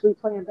is actually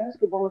playing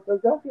basketball in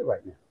Philadelphia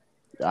right now?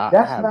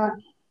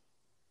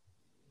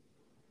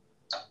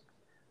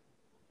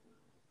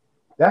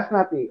 That's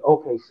not the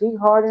OKC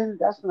Harden.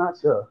 That's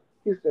not the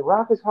Houston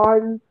Rockets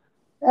Harden.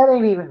 That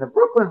ain't even the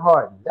Brooklyn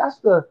Harden. That's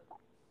the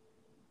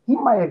he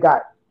might have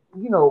got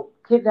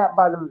kidnapped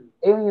by the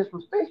aliens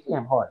from Space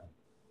Jam Harden.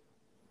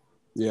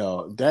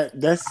 Yo,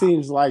 that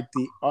seems like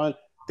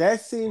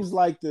that seems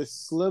like the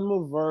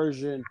slimmer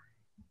version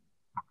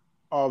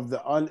of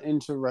the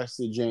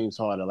uninterested James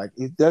Harden. Like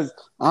he does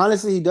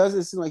honestly, he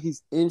doesn't seem like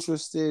he's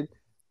interested,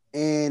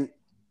 and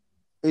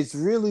it's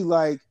really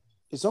like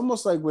it's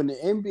almost like when the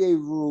NBA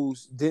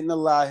rules didn't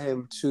allow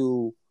him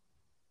to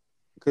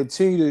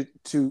continue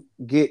to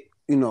get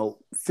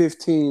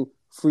 15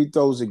 free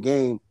throws a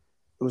game.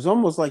 It was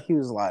almost like he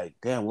was like,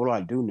 "Damn, what do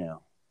I do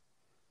now?"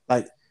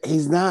 Like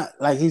he's not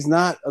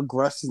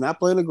aggressive. He's not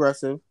playing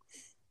aggressive.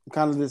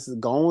 Kind of just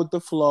going with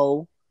the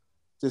flow.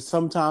 Just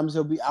sometimes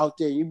he'll be out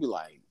there. You'd be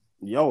like,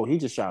 "Yo, he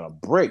just shot a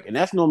brick," and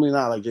that's normally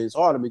not like James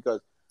Harden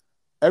because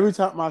every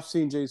time I've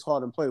seen James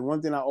Harden play,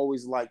 one thing I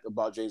always liked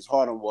about James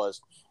Harden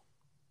was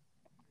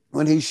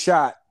when he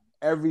shot,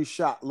 every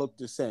shot looked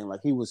the same.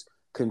 Like he was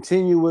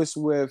continuous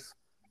with,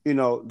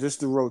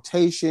 just the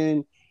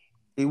rotation.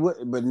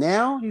 But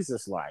now he's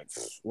just like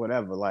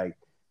whatever. Like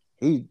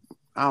I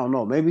don't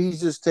know. Maybe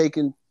he's just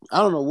taking. I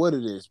don't know what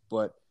it is,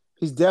 but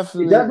he's It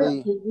doesn't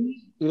definitely.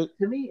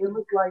 to me.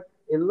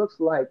 It looks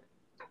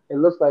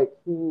like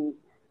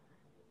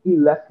he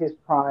left his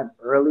prime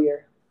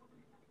earlier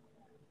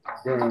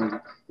than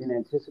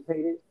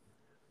anticipated.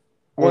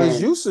 Well, his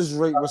And usage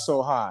rate was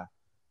so high,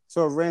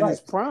 so it ran right,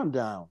 his prime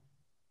down.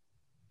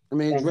 I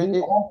mean, and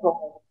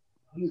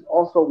he's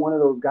also one of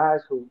those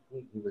guys who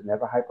he was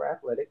never hyper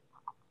athletic.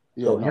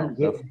 yeah, So no,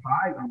 definitely.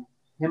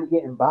 him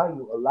getting by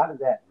you, a lot of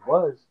that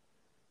was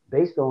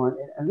based on,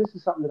 and this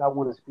is something that I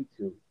want to speak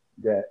to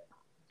that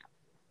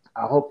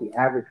I hope the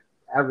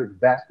average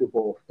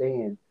basketball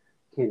fan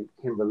can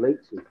relate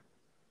to.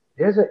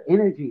 There's an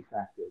energy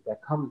factor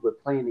that comes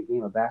with playing the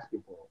game of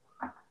basketball.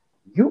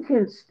 You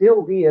can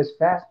still be as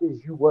fast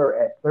as you were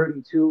at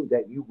 32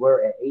 that you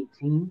were at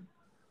 18,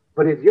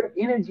 but if your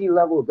energy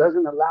level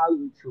doesn't allow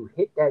you to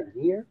hit that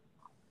gear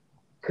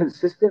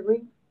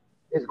consistently,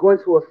 it's going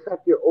to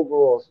affect your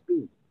overall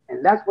speed.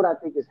 And that's what I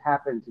think has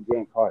happened to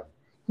James Harden.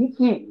 He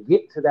can't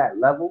get to that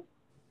level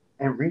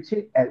and reach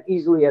it as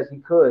easily as he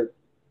could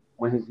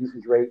when his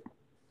usage rate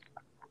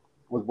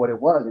was what it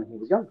was and he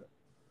was younger.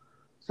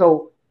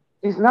 So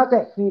it's not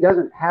that he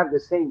doesn't have the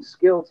same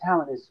skill,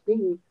 talent, and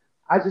speed.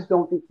 I just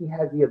don't think he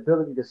has the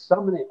ability to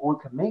summon it on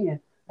command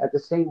at the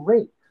same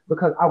rate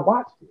because I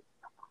watched it.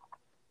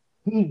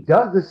 He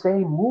does the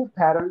same move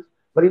patterns,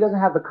 but he doesn't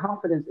have the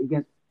confidence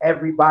against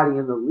everybody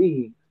in the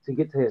league to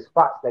get to his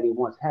spots that he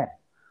once had.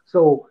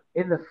 So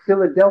in the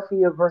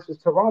Philadelphia versus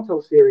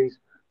Toronto series,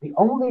 the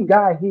only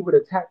guy he would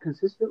attack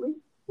consistently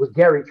was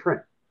Gary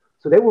Trent.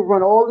 So they would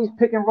run all these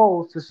pick and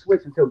rolls to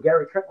switch until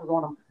Gary Trent was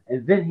on him,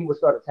 and then he would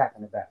start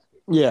attacking the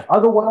basket. Yeah.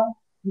 Otherwise,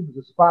 he was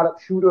a spot up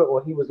shooter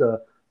or he was a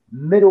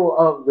middle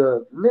of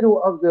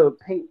the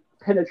paint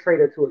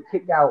penetrator to a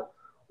kick out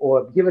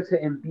or give it to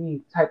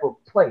Embiid type of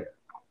player.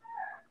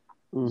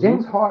 Mm-hmm.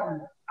 James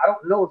Harden, I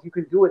don't know if you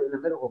can do it in the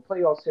middle of a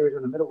playoff series or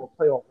in the middle of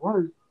a playoff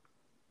run,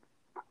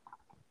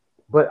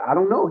 but I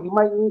don't know. He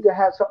might need to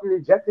have something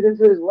injected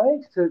into his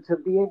legs to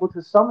be able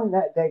to summon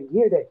that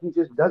gear that he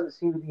just doesn't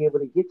seem to be able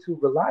to get to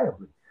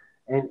reliably.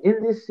 And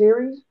in this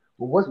series,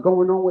 with what's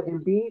going on with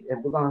Embiid,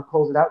 and we're going to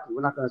close it out because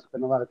we're not going to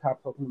spend a lot of time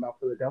talking about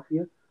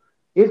Philadelphia.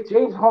 If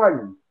James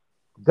Harden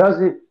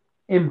doesn't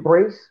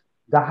embrace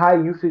the high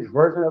usage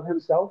version of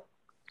himself,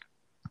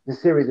 the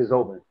series is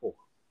over in four.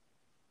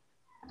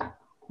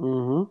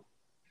 Mm-hmm.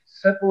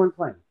 Simple and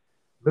plain.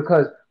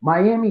 Because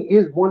Miami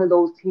is one of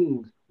those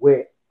teams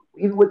where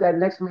even with that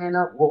next man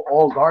up, we'll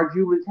all guard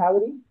you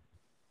mentality.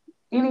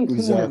 Any team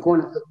is Exactly.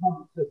 going to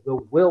succumb to the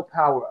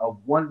willpower of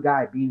one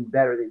guy being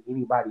better than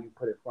anybody you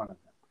put in front of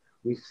them.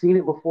 We've seen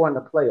it before in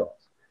the playoffs.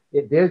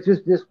 If there's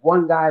just this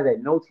one guy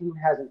that no team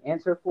has an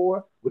answer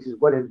for, which is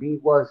what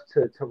Embiid was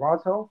to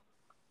Toronto,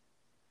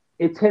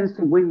 it tends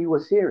to win you a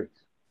series.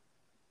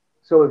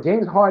 So if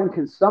James Harden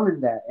can summon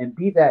that and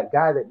be that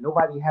guy that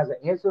nobody has an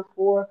answer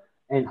for,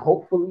 and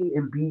hopefully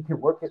Embiid can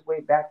work his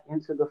way back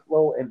into the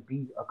flow and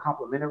be a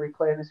complementary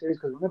player in the series.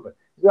 Because remember,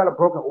 you got a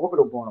broken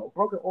orbital bone. A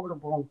broken orbital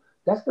bone,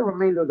 that's the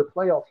remainder of the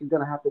playoffs. You're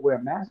gonna have to wear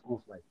a mask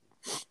most likely.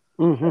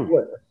 Like Mm-hmm.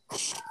 what?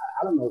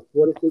 I don't know,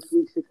 4 to 6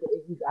 weeks, 6 to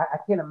 8 weeks. I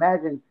can't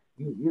imagine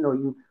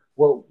you.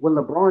 Well, when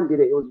LeBron did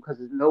it, it was because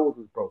his nose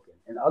was broken.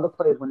 And other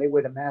players, when they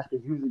wear the mask,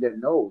 it's usually their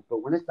nose.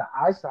 But when it's the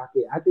eye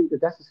socket, I think that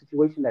that's a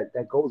situation that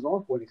goes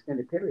on for an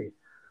extended period.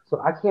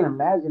 So I can't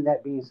imagine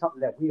that being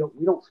something that we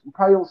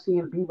probably don't see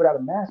him be without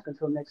a mask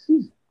until next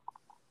season.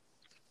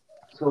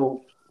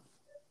 So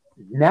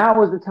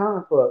now is the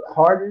time for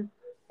Harden,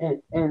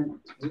 and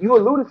you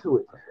alluded to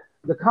it.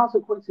 The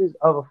consequences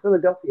of a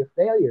Philadelphia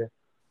failure.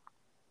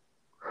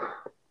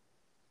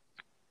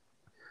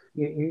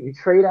 You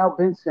trade out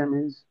Ben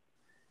Simmons.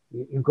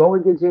 You go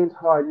and get James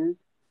Harden.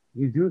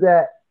 You do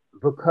that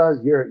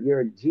because your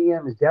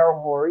GM is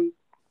Daryl Morey.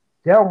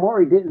 Daryl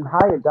Morey didn't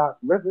hire Doc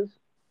Rivers.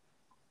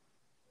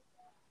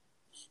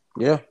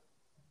 Yeah.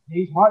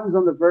 James Harden's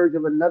on the verge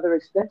of another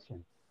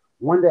extension.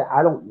 One that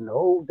I don't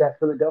know that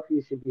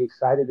Philadelphia should be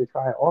excited to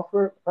try and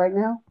offer right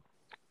now.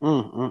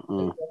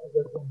 Mm-mm-mm.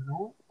 What's going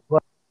on,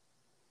 but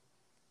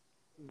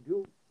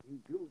you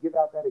do give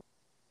out that.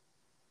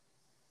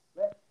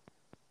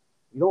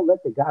 You don't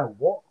let the guy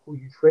walk who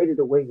you traded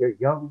away your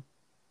young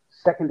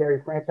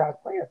secondary franchise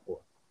player for.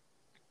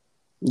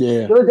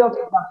 Yeah.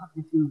 Philadelphia got some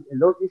issues,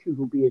 and those issues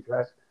will be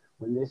addressed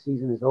when this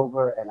season is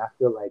over. And I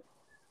feel like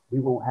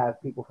we won't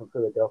have people from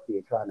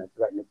Philadelphia trying to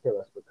threaten to kill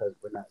us because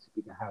we're not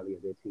speaking highly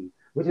of their team,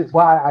 which is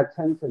why I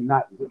tend to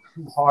not get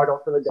too hard on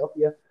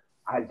Philadelphia.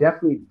 I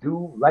definitely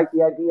do like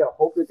the idea. I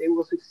hope that they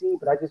will succeed,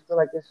 but I just feel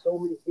like there's so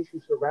many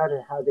issues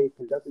surrounding how they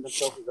conducted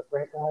themselves as a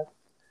franchise.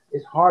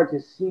 It's hard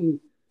to see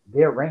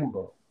their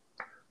rainbow.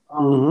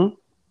 Mm-hmm.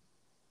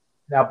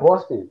 Now,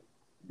 Boston,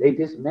 they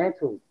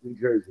dismantled New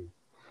Jersey.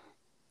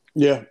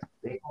 Yeah.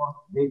 They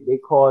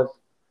caused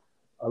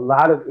a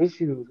lot of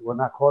issues. Well,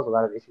 not caused a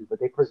lot of issues, but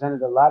they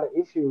presented a lot of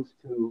issues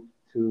to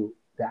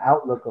the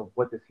outlook of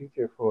what the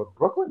future for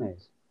Brooklyn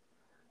is.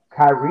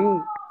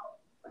 Kyrie,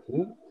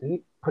 he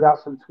put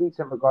out some tweets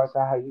in regards to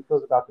how he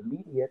feels about the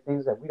media,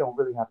 things that we don't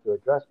really have to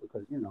address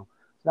because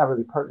it's not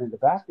really pertinent to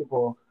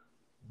basketball.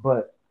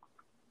 But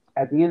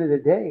at the end of the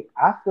day,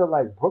 I feel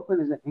like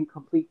Brooklyn is an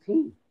incomplete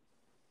team,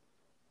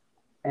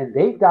 and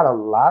they've got a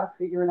lot of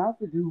figuring out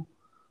to do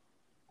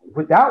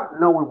without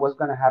knowing what's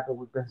going to happen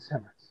with Ben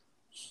Simmons.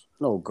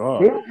 Oh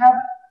God. They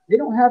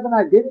don't have an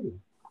identity.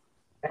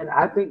 And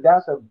I think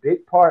that's a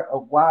big part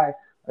of why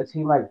a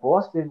team like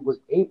Boston was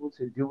able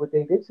to do what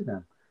they did to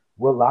them.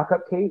 We'll lock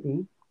up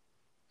KD,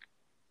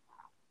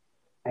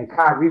 and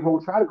Kyrie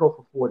won't try to go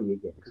for 40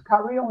 again. Because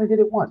Kyrie only did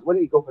it once. What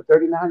did he go for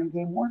 39 in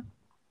game one?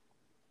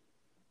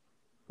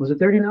 Was it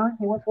 39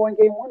 he went for in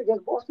game one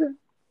against Boston?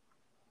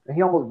 And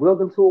he almost willed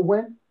them to a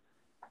win.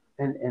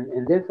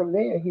 And then from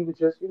there, he was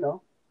just,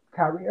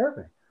 Kyrie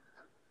Irving.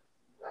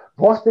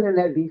 Boston in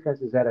that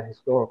defense is at a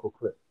historical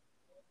clip.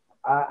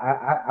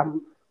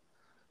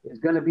 It's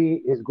going to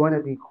be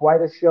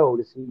quite a show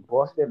to see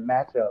Boston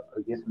match up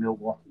against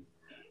Milwaukee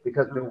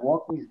because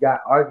Milwaukee's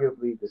got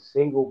arguably the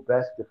single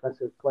best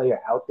defensive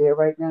player out there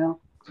right now,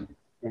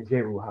 and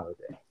Jrue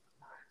Holiday.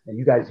 And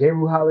you got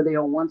Jrue Holiday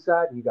on one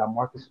side, and you got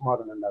Marcus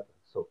Smart on another.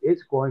 So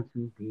it's going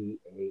to be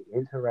an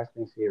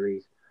interesting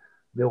series.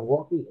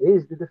 Milwaukee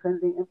is the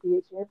defending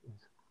NBA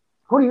champions.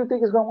 Who do you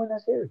think is going to win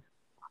that series?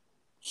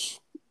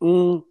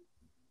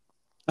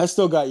 I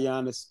still got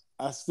Giannis.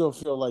 I still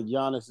feel like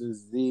Giannis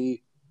is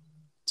the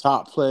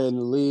top player in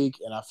the league,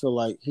 and I feel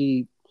like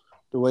the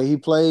way he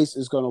plays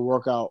is going to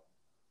work out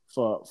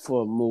for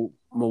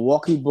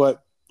Milwaukee.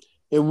 But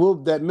it will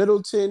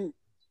Middleton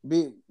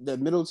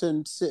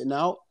sitting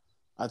out.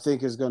 I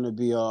think is going to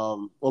be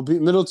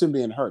Middleton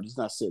being hurt. He's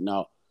not sitting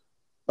out,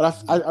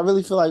 but I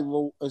really feel like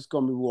it's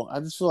going to be.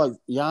 I just feel like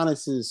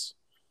Giannis is.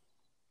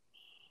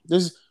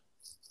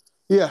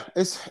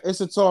 It's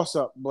a toss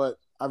up, but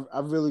I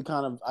really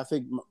I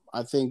think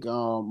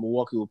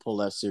Milwaukee will pull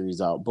that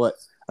series out, but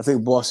I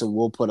think Boston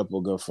will put up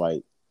a good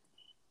fight.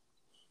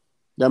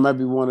 That might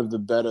be one of the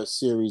better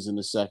series in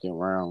the second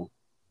round.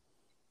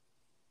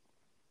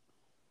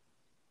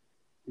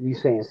 Are you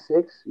saying 6?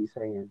 Are you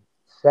saying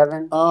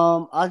 7?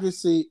 I can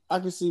see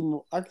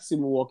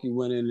Milwaukee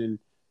winning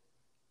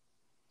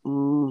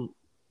in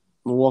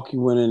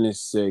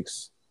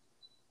 6.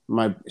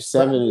 My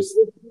 7 is.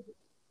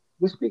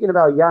 We're speaking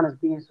about Giannis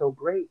being so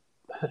great.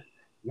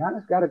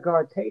 Giannis got to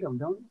guard Tatum,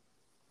 don't he?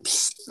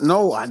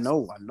 No, I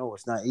know.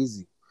 It's not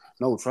easy.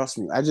 No, trust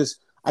me. I just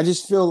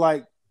feel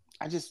like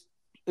it's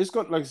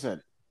good. Like I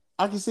said,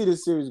 I can see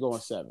this series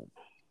going 7.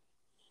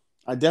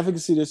 I definitely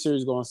can see this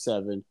series going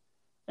 7,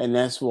 and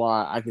that's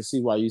why I can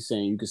see why you're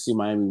saying you can see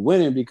Miami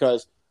winning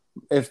because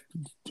if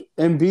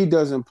Embiid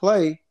doesn't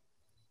play,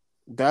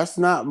 that's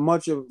not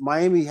much of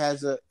Miami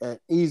has an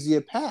easier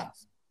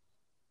path.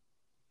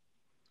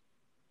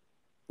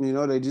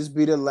 They just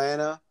beat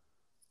Atlanta.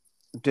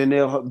 Then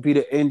they'll beat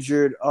an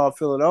injured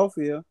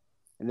Philadelphia,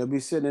 and they'll be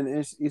sitting in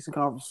the Eastern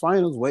Conference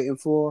Finals waiting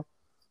for,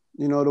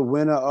 the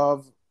winner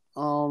of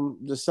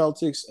the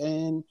Celtics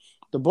and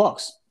the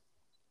Bucks.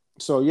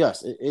 So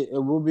yes, it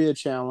will be a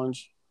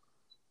challenge,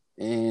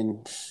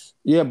 and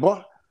I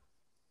want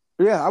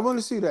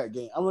to see that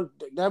game. I want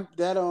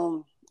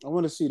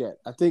to see that.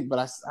 I think, but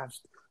I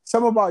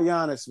something about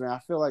Giannis, man. I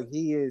feel like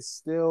he is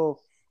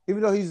still,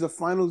 even though he's the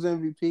Finals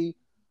MVP.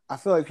 I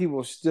feel like people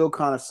are still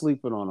kind of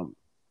sleeping on him.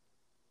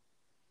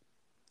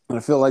 And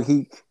I feel like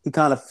he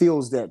kind of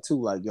feels that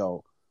too. Like,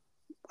 yo,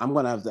 I'm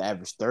going to have to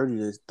average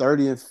 30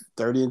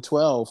 and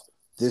 12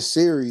 this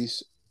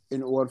series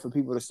in order for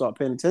people to start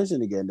paying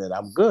attention again that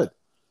I'm good.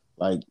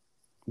 But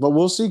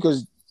we'll see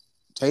because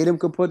Tatum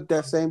could put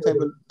that same type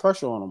of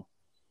pressure on him.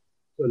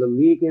 So the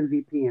league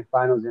MVP and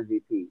finals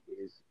MVP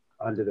is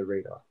under the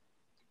radar.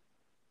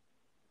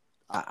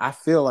 I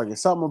feel like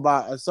it's something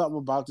about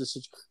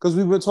this because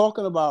we've been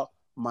talking about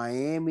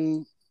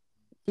Miami.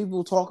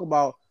 People talk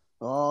about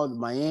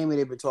Miami.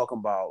 They've been talking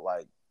about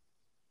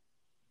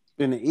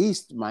in the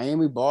East,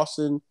 Miami,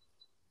 Boston.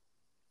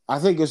 I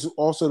think it's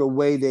also the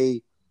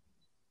way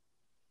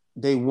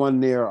they won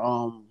their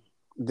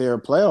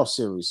playoff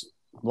series.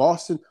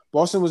 Boston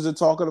was the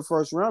talk of the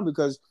first round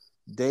because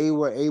they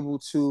were able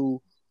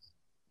to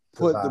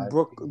put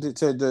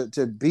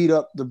to beat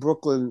up the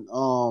Brooklyn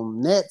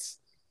Nets,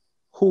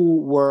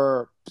 who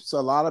were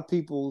a lot of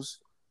people's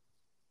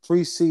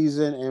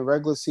preseason and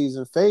regular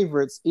season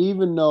favorites,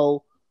 even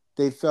though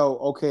they felt,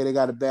 okay, they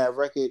got a bad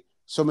record.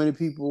 So many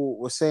people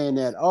were saying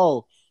that,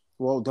 oh,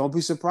 well, don't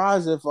be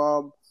surprised if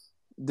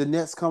the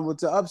Nets come with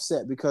the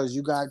upset because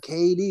you got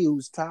KD,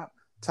 who's top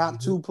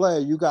 2 player.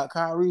 You got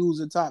Kyrie, who's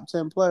a top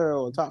 10 player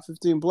or top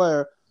 15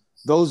 player.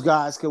 Those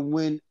guys can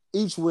win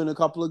a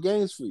couple of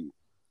games for you.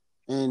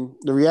 And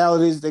the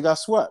reality is they got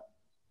swept.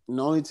 And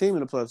the only team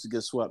in the playoffs to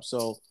get swept.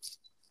 So,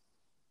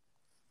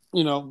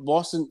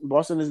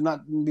 Boston is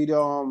not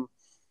to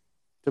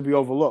be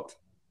overlooked.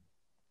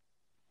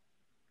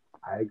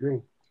 I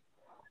agree.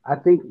 I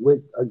think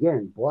with,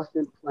 again,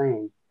 Boston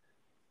playing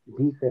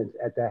defense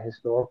at that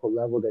historical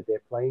level that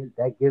they're playing,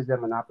 that gives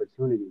them an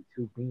opportunity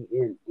to be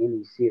in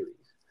any series.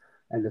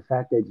 And the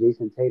fact that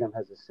Jason Tatum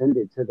has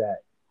ascended to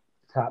that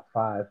top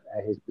 5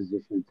 at his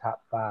position,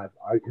 top 5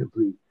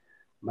 arguably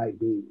might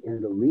be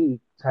in the league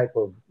type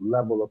of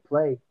level of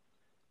play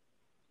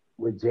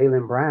with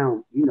Jaylen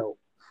Brown,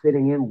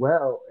 fitting in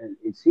well. And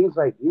it seems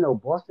like,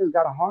 Boston's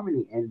got a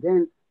harmony. And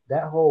then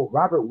that whole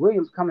Robert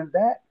Williams coming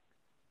back,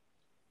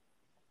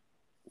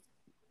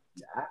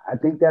 I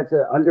think that's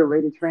an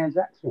underrated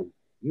transaction.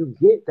 You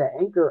get the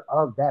anchor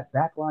of that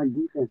backline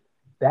defense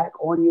back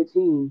on your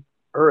team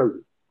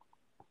early.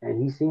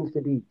 And he seems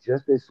to be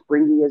just as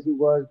springy as he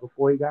was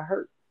before he got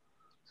hurt.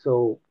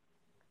 So,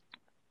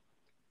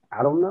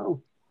 I don't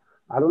know.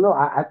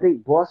 I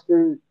think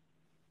Boston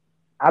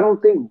 – I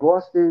don't think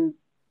Boston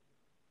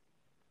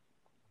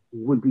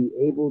would be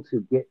able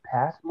to get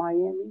past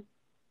Miami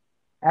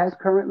as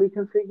currently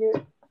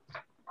configured.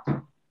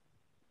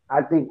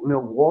 I think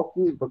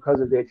Milwaukee,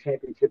 because of their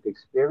championship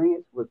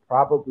experience, would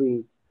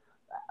probably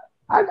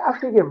 – I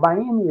figure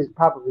Miami is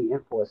probably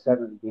in for a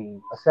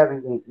 7-game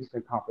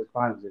Eastern Conference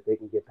Finals if they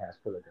can get past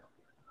Philadelphia.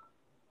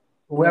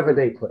 Whoever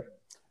they play.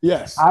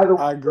 Yes, either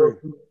I agree.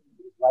 Is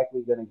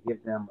likely going to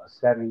give them a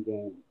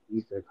 7-game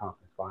Eastern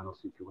Conference Finals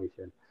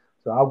situation.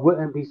 So I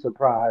wouldn't be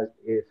surprised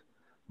if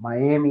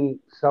Miami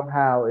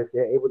somehow, if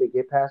they're able to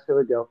get past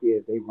Philadelphia,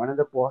 if they run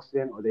into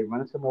Boston or they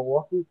run into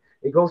Milwaukee,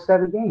 it goes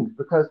 7 games.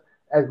 Because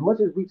as much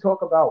as we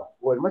talk about,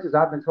 or as much as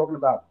I've been talking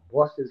about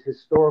Boston's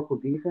historical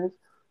defense,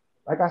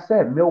 like I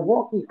said,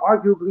 Milwaukee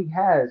arguably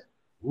has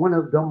one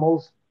of the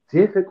most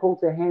difficult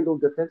to handle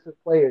defensive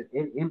players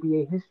in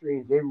NBA history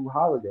in Jrue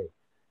Holiday.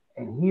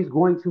 And he's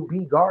going to be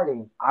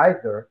guarding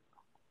either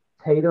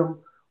Tatum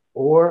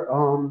or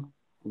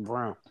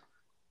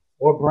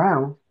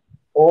Brown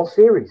all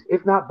series,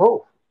 if not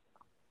both.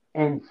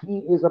 And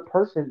he is a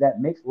person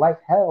that makes life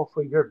hell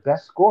for your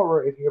best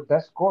scorer if your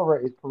best scorer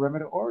is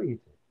perimeter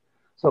oriented.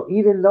 So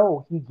even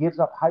though he gives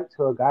up height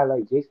to a guy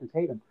like Jason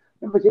Tatum,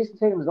 remember Jason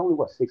Tatum is only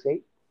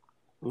 6'8"?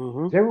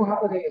 Mm-hmm. Jrue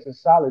Holiday is a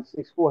solid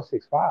 6'4",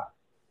 6'5".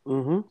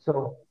 Mm-hmm.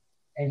 So,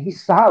 and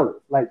he's solid.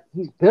 Like,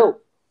 he's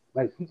built.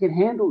 Like, he can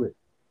handle it.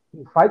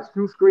 He fights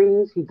through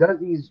screens. He does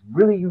these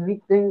really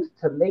unique things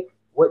to make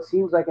what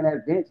seems like an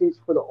advantage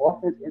for the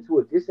offense into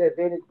a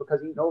disadvantage because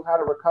he knows how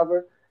to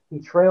recover. He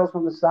trails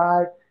from the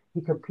side.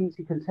 He competes.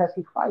 He contests.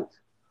 He fights.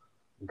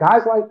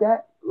 Guys like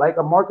that, like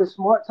a Marcus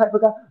Smart type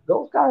of guy,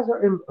 those guys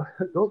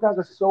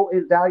are so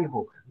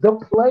invaluable. The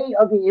play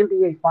of the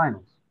NBA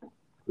Finals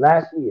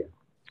last year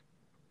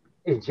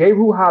is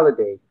Jrue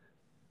Holiday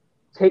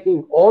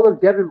taking all of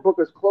Devin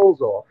Booker's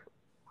clothes off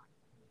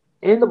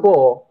in the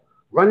ball,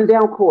 running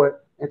down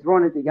court, and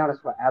throwing it to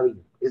Giannis for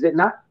alley-oop. Is it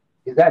not?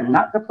 Is that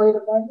not the play of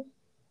the finals?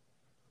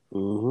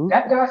 Mm-hmm.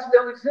 That guy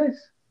still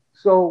exists.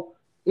 So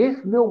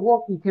if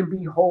Milwaukee can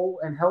be whole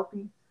and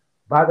healthy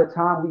by the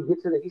time we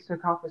get to the Eastern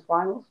Conference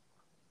Finals,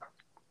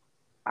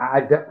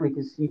 I definitely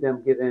can see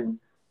them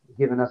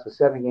giving us a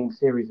 7-game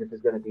series if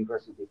it's going to be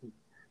versus the Heat.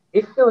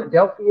 If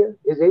Philadelphia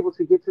is able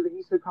to get to the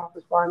Eastern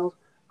Conference Finals,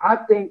 I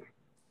think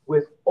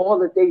with all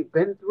that they've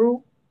been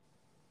through,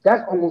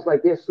 that's almost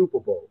like their Super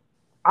Bowl.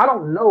 I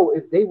don't know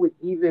if they would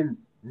even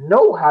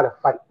know how to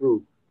fight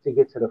through to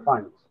get to the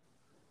finals.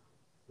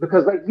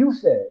 Because like you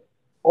said,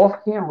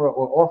 off camera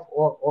or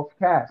off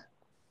cast,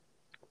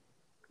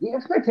 the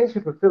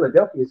expectation for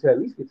Philadelphia is to at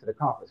least get to the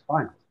conference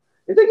finals.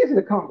 If they get to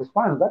the conference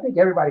finals, I think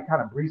everybody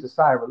kind of breathes a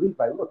sigh of relief.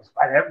 Like, look,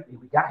 despite everything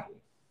we got here.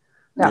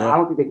 Now, yeah. I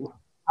don't think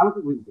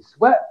we can get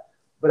swept,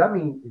 but I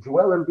mean,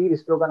 Joel Embiid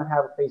is still going to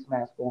have a face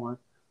mask on.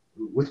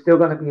 We're still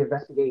going to be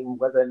investigating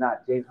whether or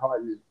not James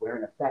Harden is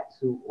wearing a fat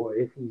suit or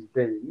if he's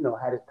been,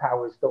 had his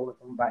powers stolen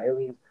from him by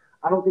aliens.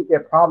 I don't think their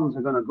problems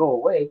are going to go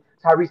away.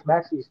 Tyrese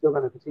Maxey is still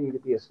going to continue to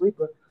be a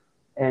sleeper.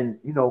 And,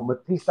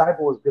 Matisse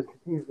Thybulle is going to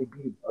continuously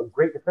be a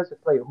great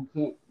defensive player who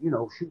can't,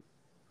 shoot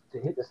to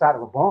hit the side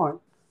of a barn.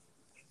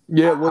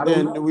 Yeah, well,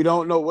 then we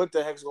don't know what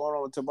the heck's going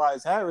on with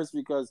Tobias Harris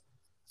because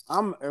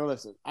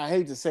listen, I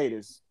hate to say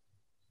this,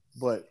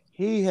 but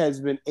he has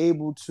been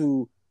able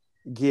to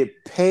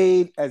get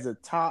paid as a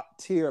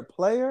top-tier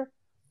player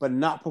but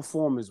not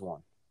perform as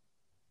one.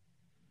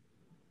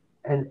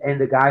 And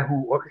the guy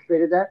who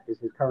orchestrated that is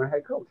his current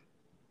head coach.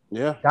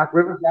 Yeah. Doc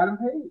Rivers got him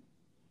paid.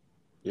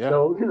 Yeah.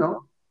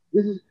 So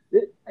this is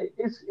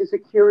it's a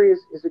curious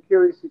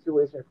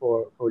situation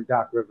for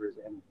Doc Rivers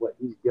and what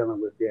he's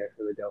dealing with there in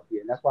Philadelphia,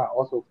 and that's why I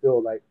also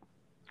feel like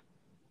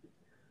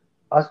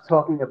us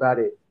talking about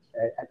it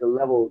at the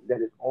level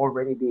that it's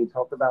already being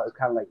talked about is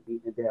kind of like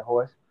beating a dead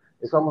horse.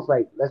 It's almost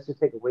like let's just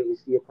take a wait and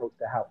see approach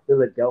to how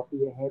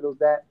Philadelphia handles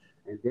that,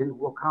 and then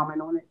we'll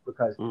comment on it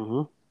because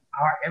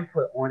our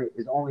input on it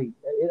is only.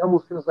 It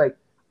almost feels like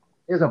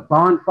there's a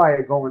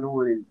bonfire going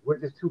on, and we're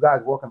just two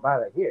guys walking by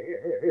like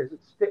here's a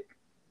stick.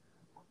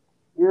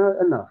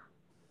 Enough.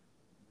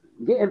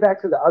 Getting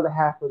back to the other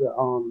half of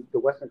the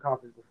Western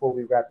Conference before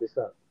we wrap this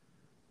up,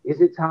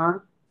 is it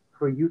time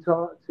for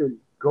Utah to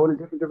go in a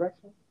different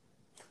direction?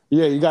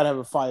 Yeah, you gotta have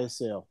a fire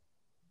sale.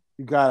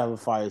 You gotta have a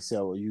fire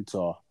sale with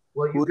Utah.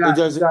 Well, you got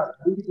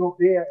Rudy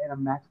Gobert in a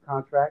max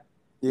contract.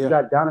 Yeah. You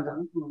got Donovan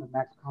Mitchell in a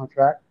max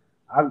contract.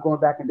 I'm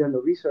going back and doing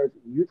the research.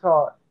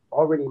 Utah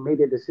already made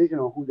a decision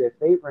on who they're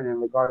favoring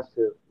in regards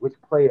to which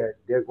player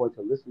they're going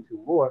to listen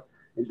to more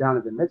than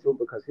Donovan Mitchell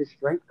because his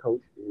strength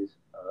coach is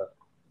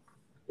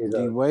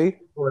D-Wade?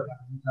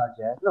 Utah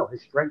Jazz. No,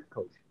 his strength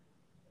coach.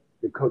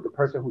 The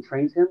person who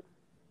trains him,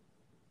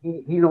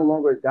 he no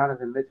longer is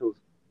Donovan Mitchell's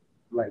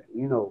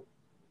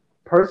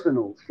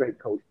personal strength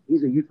coach.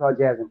 He's a Utah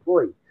Jazz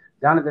employee.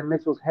 Donovan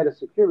Mitchell's head of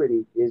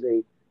security is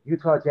a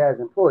Utah Jazz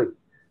employee.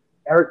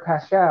 Eric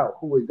Paschal,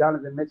 who was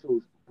Donovan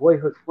Mitchell's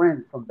boyhood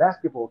friend from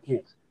basketball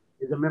camps,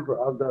 is a member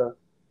of the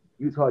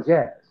Utah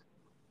Jazz.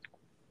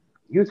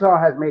 Utah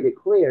has made it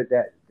clear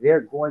that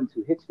they're going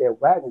to hitch their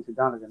wagon to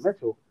Donovan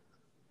Mitchell,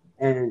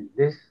 and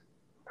this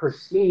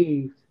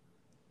perceived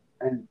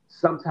and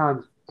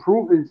sometimes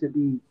proven to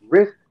be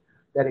rift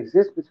that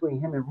exists between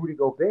him and Rudy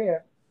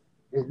Gobert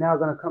is now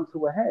going to come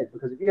to a head.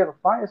 Because if you have a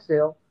fire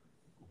sale,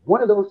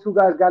 one of those two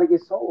guys got to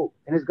get sold,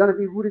 and it's going to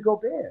be Rudy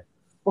Gobert.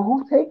 But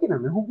who's taking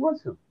him and who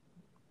wants him?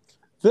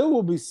 There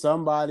will be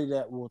somebody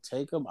that will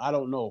take him. I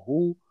don't know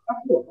who.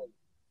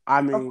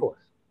 I mean, of course.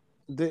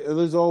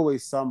 There's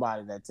always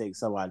somebody that takes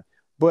somebody.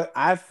 But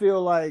I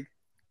feel like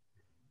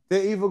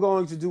they're either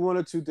going to do one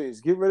or two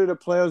things: get rid of the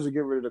players or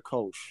get rid of the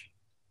coach.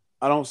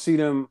 I don't see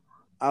them.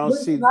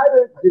 That's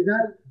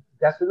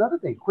another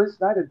thing. Quinn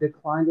Snyder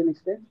declined an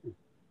extension.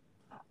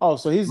 Oh,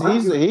 so he's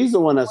the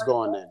one that's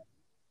going in.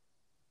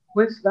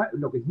 Quinn Snyder,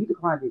 no, but he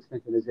declined the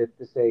extension as if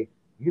to say,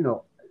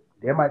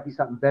 there might be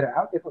something better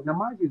out there. Now,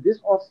 mind you, this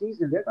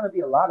offseason, there are going to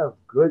be a lot of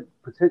good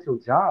potential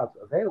jobs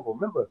available.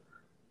 Remember,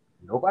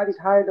 nobody's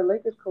hired the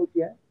Lakers coach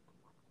yet.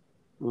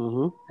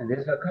 Mm-hmm. And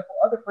there's a couple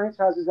other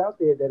franchises out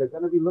there that are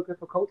going to be looking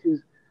for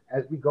coaches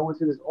as we go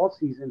into this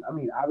offseason. I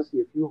mean,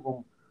 obviously, a few of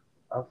them,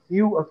 a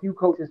few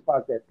coaching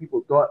spots that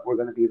people thought were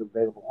going to be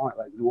available aren't.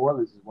 Like New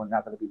Orleans is one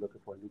not going to be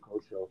looking for a new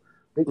coach. So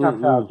big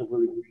time shout out to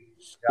Willie Green.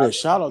 Yeah,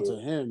 shout out to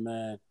him,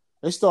 man.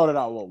 They started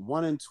out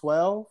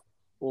 1-12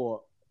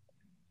 or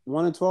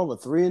 1-12 or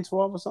 3-12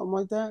 or something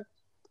like that.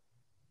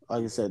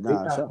 Like I said,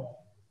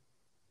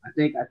 I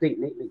think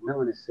Nate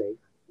McMillan is safe,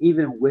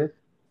 even with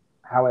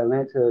how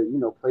Atlanta,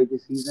 played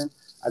this season.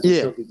 I think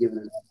he'll be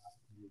given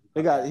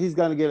an. He's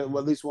gonna get at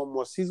least one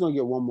more. He's gonna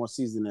get one more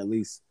season at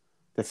least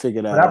to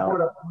figure that out.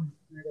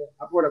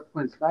 I brought up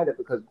Quinn Snyder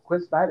because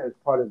Quinn Snyder is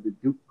part of the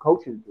Duke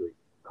coaching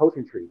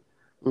tree.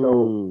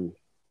 So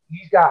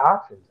he's got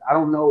options. I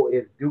don't know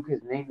if Duke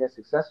has named their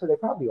successor. They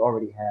probably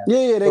already have.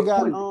 Yeah, they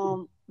got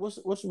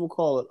what you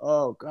call it?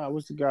 Oh God,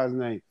 what's the guy's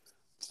name?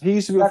 He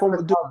used to be a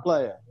former Duke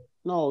player.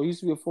 No, he used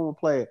to be a former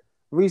player.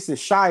 Recent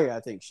Shire, I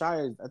think.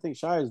 Shire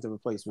is the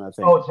replacement. I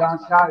think. Oh, John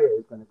Shire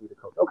is going to be the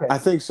coach. Okay, I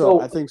think so.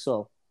 I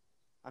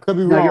could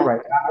be wrong. No, you're right.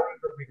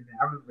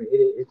 I remember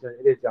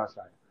it is John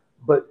Shire.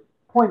 But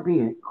point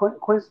being,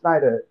 Quinn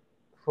Snyder,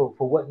 for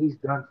what he's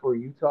done for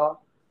Utah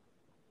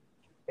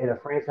in a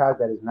franchise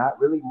that is not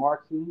really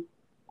marquee,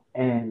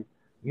 and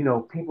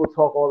people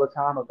talk all the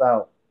time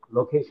about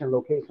location.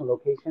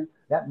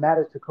 That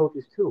matters to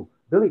coaches too.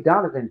 Billy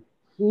Donovan,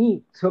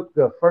 he took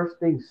the first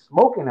thing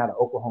smoking out of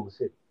Oklahoma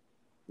City.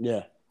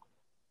 Yeah.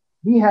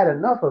 He had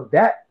enough of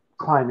that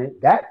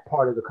climate, that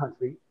part of the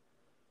country.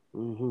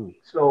 Mm-hmm.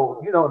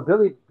 So,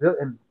 Billy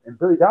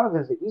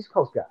Donovan is an East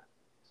Coast guy.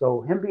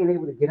 So him being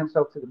able to get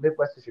himself to the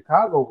Midwest of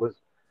Chicago was,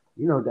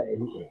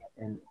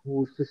 and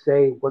who's to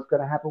say what's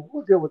going to happen?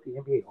 We'll deal with the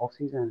NBA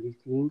offseason and these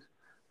teams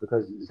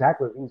because Zach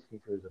LaVine's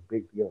future is a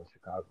big deal in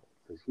Chicago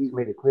because he's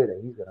made it clear that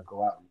he's going to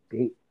go out and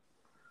date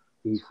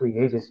these free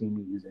agency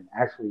meetings and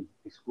actually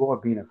explore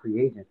being a free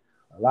agent.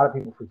 A lot of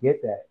people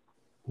forget that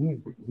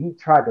he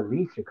tried to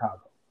leave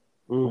Chicago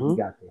when he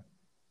got there.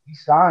 He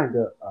signed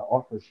an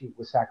offer sheet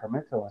with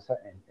Sacramento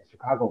and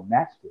Chicago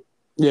matched it.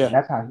 Yeah, and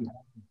that's how he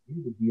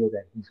did the deal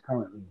that he's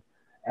currently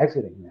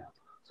exiting now.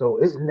 So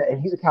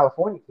and he's a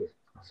California kid.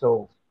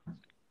 So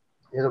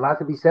there's a lot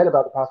to be said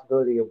about the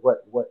possibility of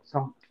what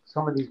some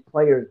of these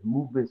players'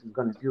 movements is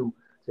going to do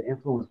to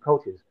influence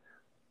coaches.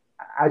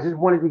 I just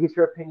wanted to get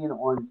your opinion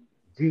on: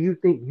 do you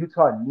think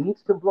Utah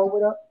needs to blow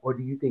it up, or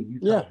do you think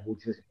Utah will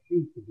just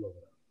choose to blow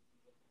it up?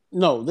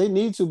 No, they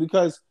need to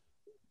because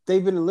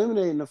they've been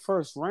eliminated in the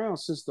first round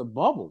since the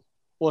bubble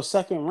or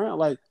second round.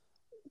 Like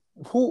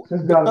who?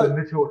 Since Donovan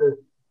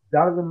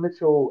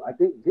Mitchell, I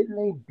think did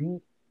they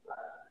beat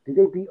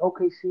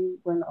OKC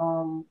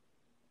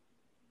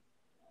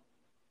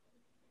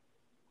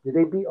did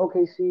they beat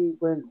OKC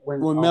when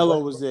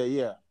Melo was there?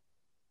 Yeah.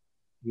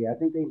 Yeah, I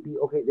think they beat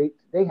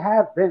they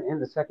have been in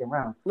the second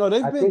round. No,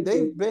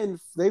 they've been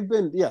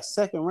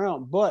second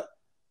round, but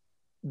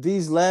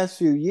these last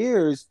few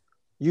years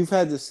you've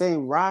had the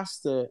same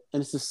roster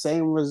and it's the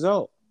same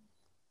result.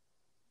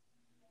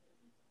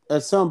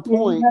 At some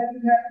point,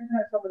 you've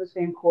had some of the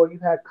same core.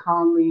 You've had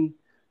Conley,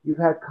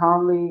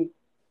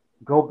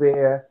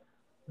 Gobert,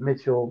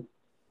 Mitchell,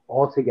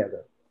 all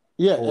together.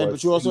 Yeah,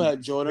 but you also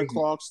had Jordan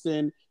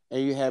Clarkson,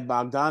 and you had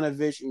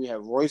Bogdanovich, and you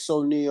had Royce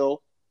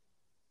O'Neal.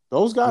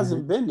 Those guys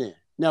have been there.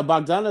 Now,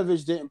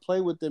 Bogdanovich didn't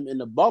play with them in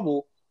the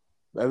bubble.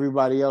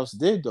 Everybody else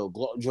did, though.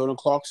 Jordan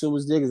Clarkson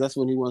was there because that's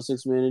when he won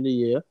Sixth Man of the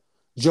Year.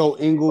 Joe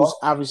Ingles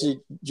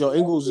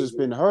has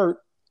been hurt,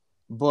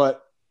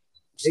 but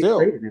still.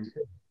 They traded him,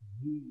 too.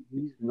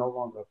 He's no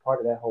longer a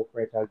part of that whole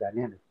franchise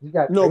dynamic.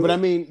 But I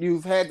mean,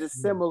 you've had the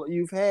similar.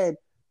 You've had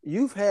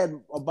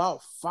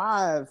about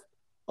 5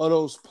 of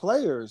those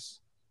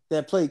players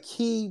that play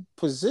key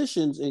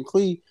positions in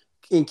key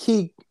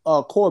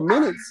core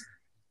minutes.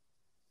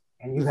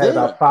 And you had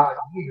about 5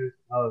 years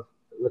of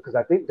because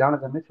I think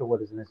Donovan Mitchell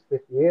was in his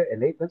 5th year,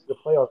 and they've been to the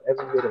playoffs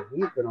every year that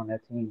he's been on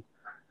that team.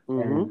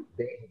 And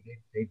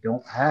they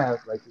don't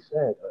have, like you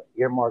said, an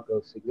earmark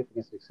of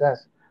significant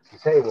success to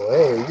say, well,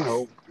 hey, we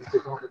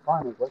could go to the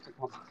finals. What's the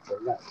conference?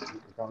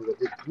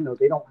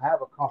 They don't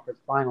have a conference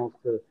finals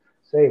to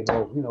say,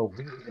 well, we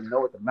even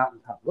know what the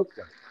mountaintop looks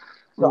like.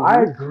 So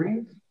I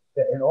agree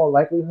that in all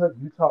likelihood,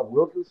 Utah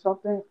will do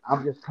something.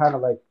 I'm just kind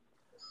of like,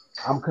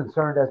 I'm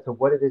concerned as to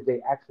what it is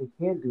they actually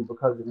can do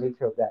because of the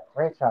nature of that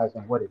franchise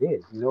and what it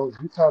is.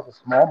 Utah's a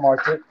small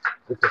market.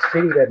 It's a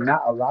city that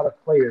not a lot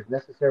of players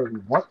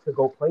necessarily want to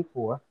go play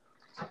for.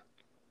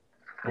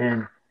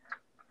 And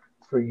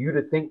for you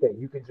to think that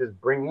you can just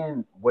bring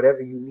in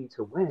whatever you need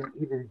to win,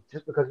 even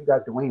just because you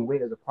got Dwayne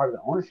Wade as a part of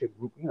the ownership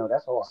group,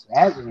 that's all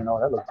snazzy and all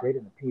that looks great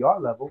in the PR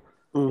level.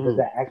 Does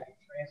that actually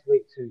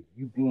translate to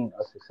you being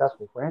a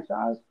successful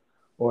franchise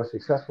or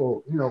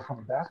successful, from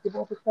a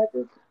basketball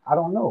perspective? I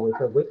don't know.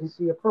 It's a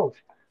wait-and-see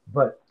approach.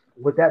 But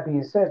with that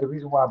being said, the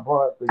reason why I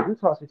brought up the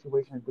Utah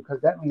situation is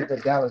because that means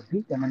that Dallas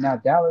beat them, and now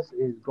Dallas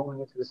is going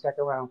into the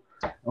second round.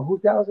 And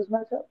who's Dallas'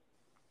 matchup?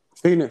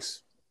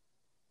 Phoenix.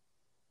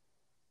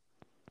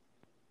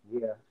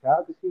 Yeah, shout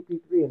out to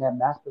CP3 and that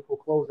masterful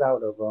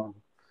closeout of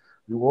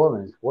New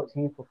Orleans,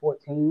 14 for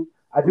 14.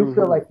 I do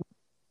feel like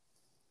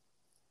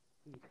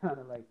he kind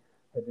of like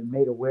had been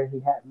made aware he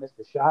hadn't missed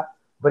a shot,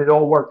 but it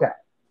all worked out.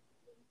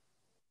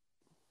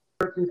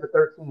 13 for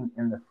 13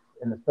 in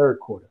the third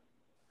quarter.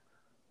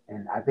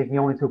 And I think he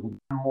only took one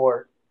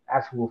more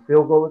actual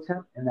field goal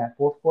attempt in that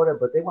fourth quarter,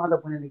 but they wound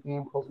up winning the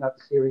game, closing out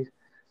the series.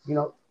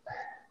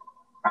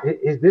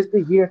 Is this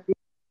the year?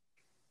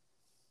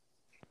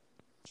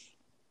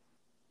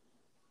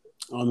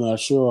 I'm not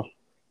sure.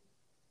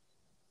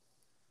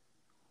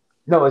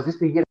 No, is this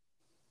the year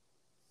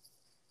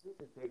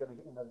they're going to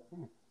get another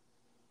chance?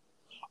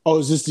 Oh,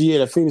 is this the year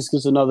that Phoenix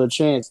gets another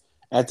chance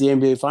at the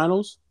NBA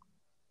Finals?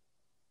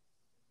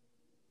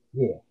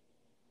 Yeah.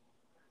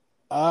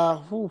 I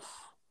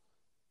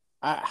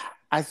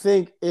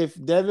think if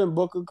Devin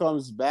Booker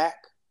comes back,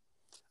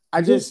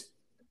 I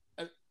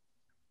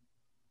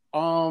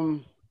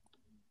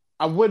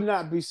would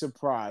not be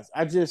surprised.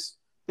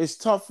 It's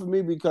tough for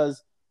me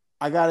because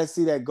I gotta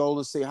see that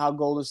how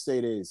Golden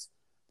State is.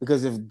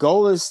 Because if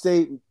Golden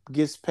State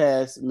gets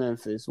past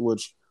Memphis,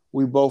 which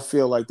we both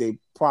feel like they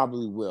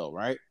probably will,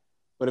 right?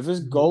 But if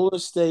it's Golden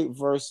State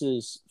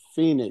versus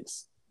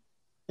Phoenix,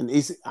 and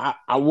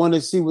I want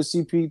to see what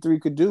CP3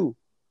 could do.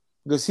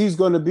 Because he's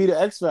going to be the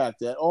X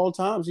Factor. At all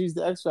times, he's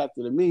the X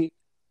Factor to me.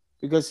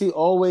 Because he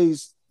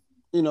always,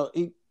 Yeah,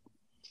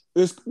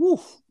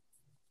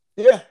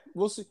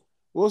 we'll see.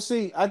 We'll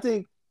see. I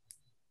think,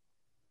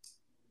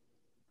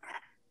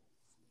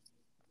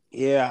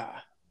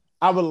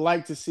 I would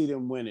like to see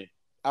them win it.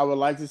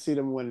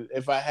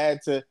 If I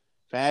had to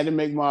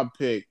make my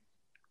pick,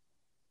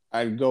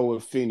 I'd go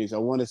with Phoenix. I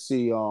want to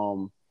see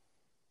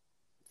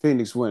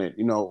Phoenix win it.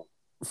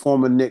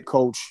 Former Knicks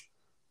coach,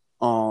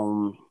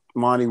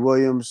 Monty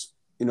Williams,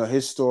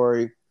 his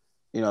story,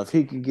 if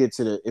he can get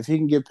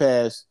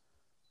past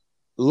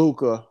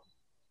Luka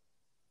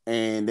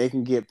and they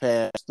can get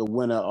past the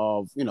winner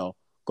of,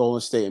 Golden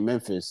State and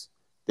Memphis,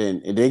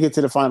 then if they get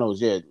to the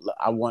finals,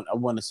 I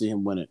want to see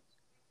him win it.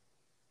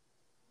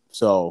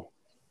 So,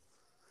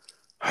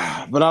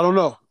 but I don't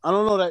know. I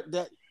don't know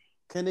that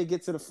can they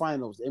get to the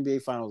finals, the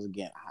NBA finals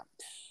again?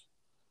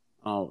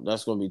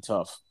 That's going to be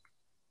tough.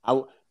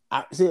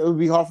 I see it would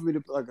be hard for me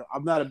to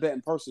I'm not a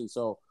betting person,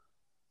 so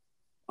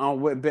I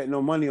wouldn't bet no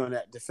money on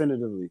that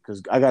definitively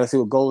because I got to see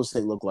what Golden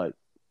State look like.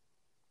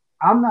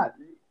 I'm not.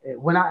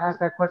 When I ask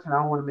that question, I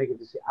don't want to make a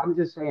decision. I'm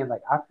just saying,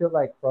 I feel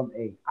like from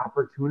a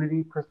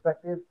opportunity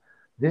perspective,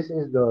 this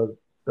is the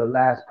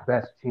last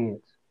best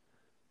chance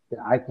that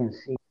I can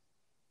see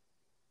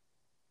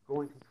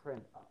going to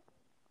trend up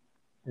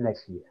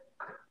next year.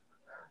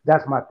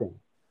 That's my thing.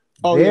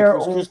 Oh, yeah,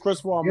 because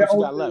Chris Paul, how much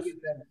you got left?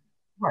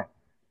 Right.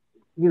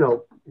 You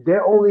know,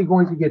 they're only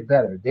going to get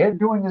better. They're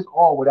doing this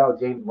all without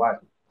James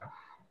Wiseman.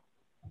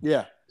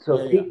 Yeah. So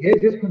they're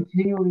just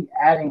continually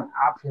adding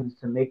options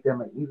to make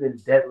them an even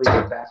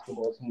deadlier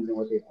basketball team than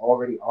what they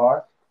already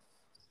are.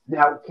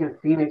 Now, can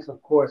Phoenix,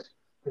 of course,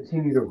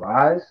 continue to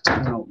rise?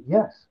 You know,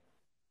 yes.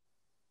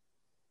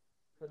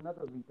 It's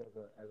another leap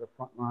as a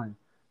frontline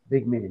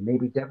big man.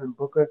 Maybe Devin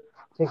Booker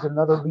takes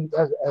another leap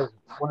as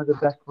one of the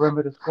best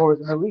perimeter scorers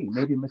in the league.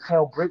 Maybe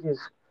Mikal Bridges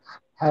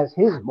has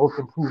his most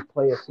improved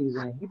player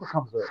season and he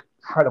becomes a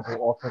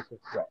credible offensive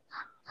threat.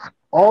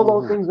 All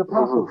those things are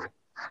possible.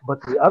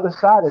 But the other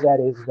side of that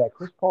is that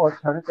Chris Paul is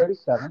turning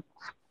 37.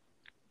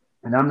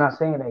 And I'm not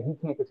saying that he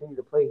can't continue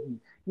to play.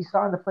 He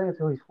signed to play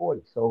until he's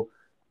 40. So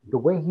the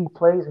way he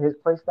plays, his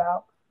play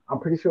style, I'm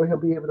pretty sure he'll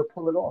be able to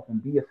pull it off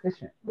and be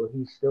efficient. Will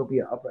he still be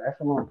an upper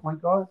echelon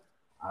point guard?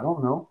 I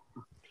don't know.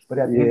 But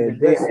at the end of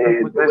the day, I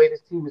think with the way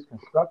this team is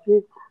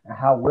constructed and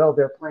how well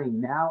they're playing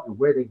now and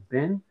where they've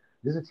been,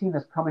 this is a team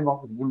that's coming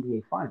off of the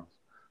NBA Finals.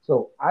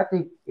 So I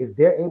think if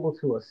they're able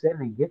to ascend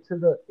and get to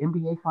the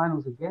NBA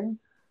Finals again,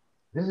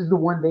 this is the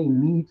one they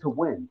need to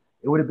win.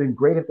 It would have been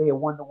great if they had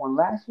won the one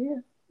last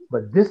year,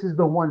 but this is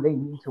the one they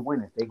need to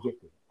win if they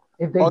get there.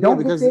 If they don't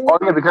get there,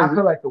 I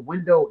feel like the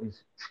window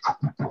is.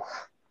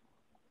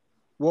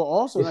 Well,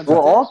 also not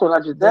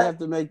just that, they have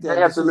to make that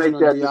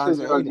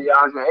decision on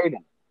DeAndre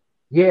Ayton.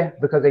 Yeah,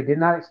 because they did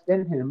not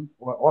extend him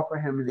or offer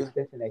him an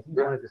extension that he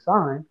wanted to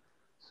sign.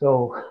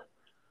 So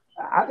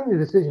I think the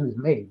decision is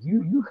made.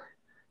 You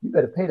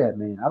better pay that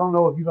man. I don't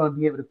know if you're going to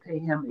be able to pay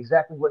him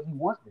exactly what he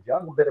wants, but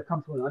y'all better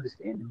come to an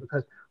understanding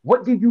because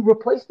what did you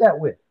replace that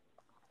with?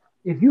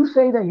 If you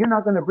say that you're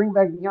not going to bring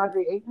back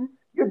DeAndre Ayton,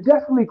 you're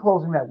definitely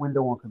closing that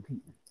window on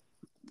competing.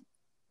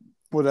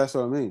 Well, that's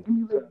what I mean.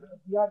 Emulate the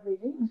DeAndre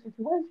Ayton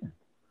situation.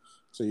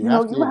 So you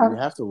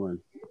have to win.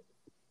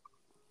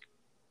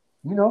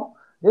 You know,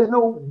 there's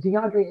no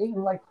DeAndre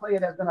Ayton-like player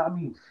that's going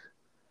to,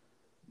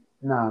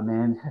 nah,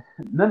 man.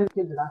 None of the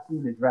kids that I see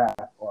in the draft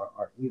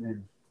are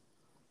even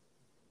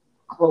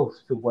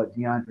close to what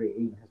DeAndre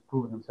Ayton has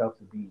proven himself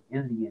to be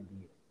in the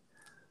NBA.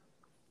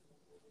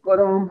 But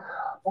on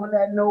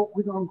that note,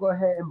 we're going to go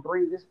ahead and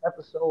bring this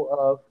episode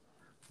of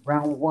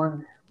Round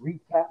 1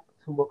 Recap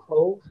to a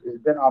close.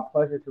 It's been our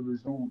pleasure to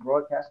resume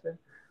broadcasting.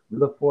 We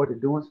look forward to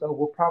doing so.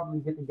 We'll probably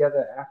get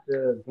together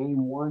after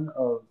Game 1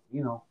 of,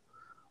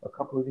 a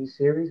couple of these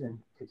series and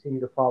continue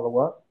to follow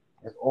up.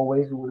 As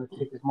always, we want to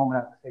take this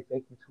moment out to say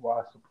thank you to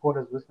our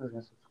supporters, listeners,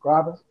 and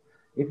subscribers.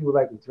 If you would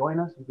like to join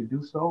us, you can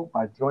do so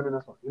by joining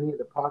us on any of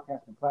the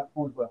podcasting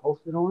platforms we're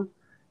hosted on.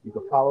 You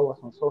can follow us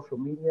on social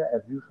media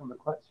at Views from the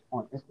Clutch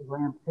on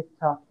Instagram,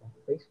 TikTok, and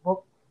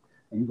Facebook.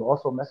 And you can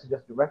also message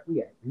us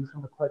directly at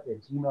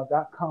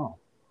viewsfromtheclutch@gmail.com.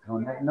 And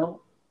on that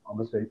note, I'm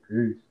going to say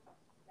peace.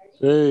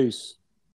 Peace.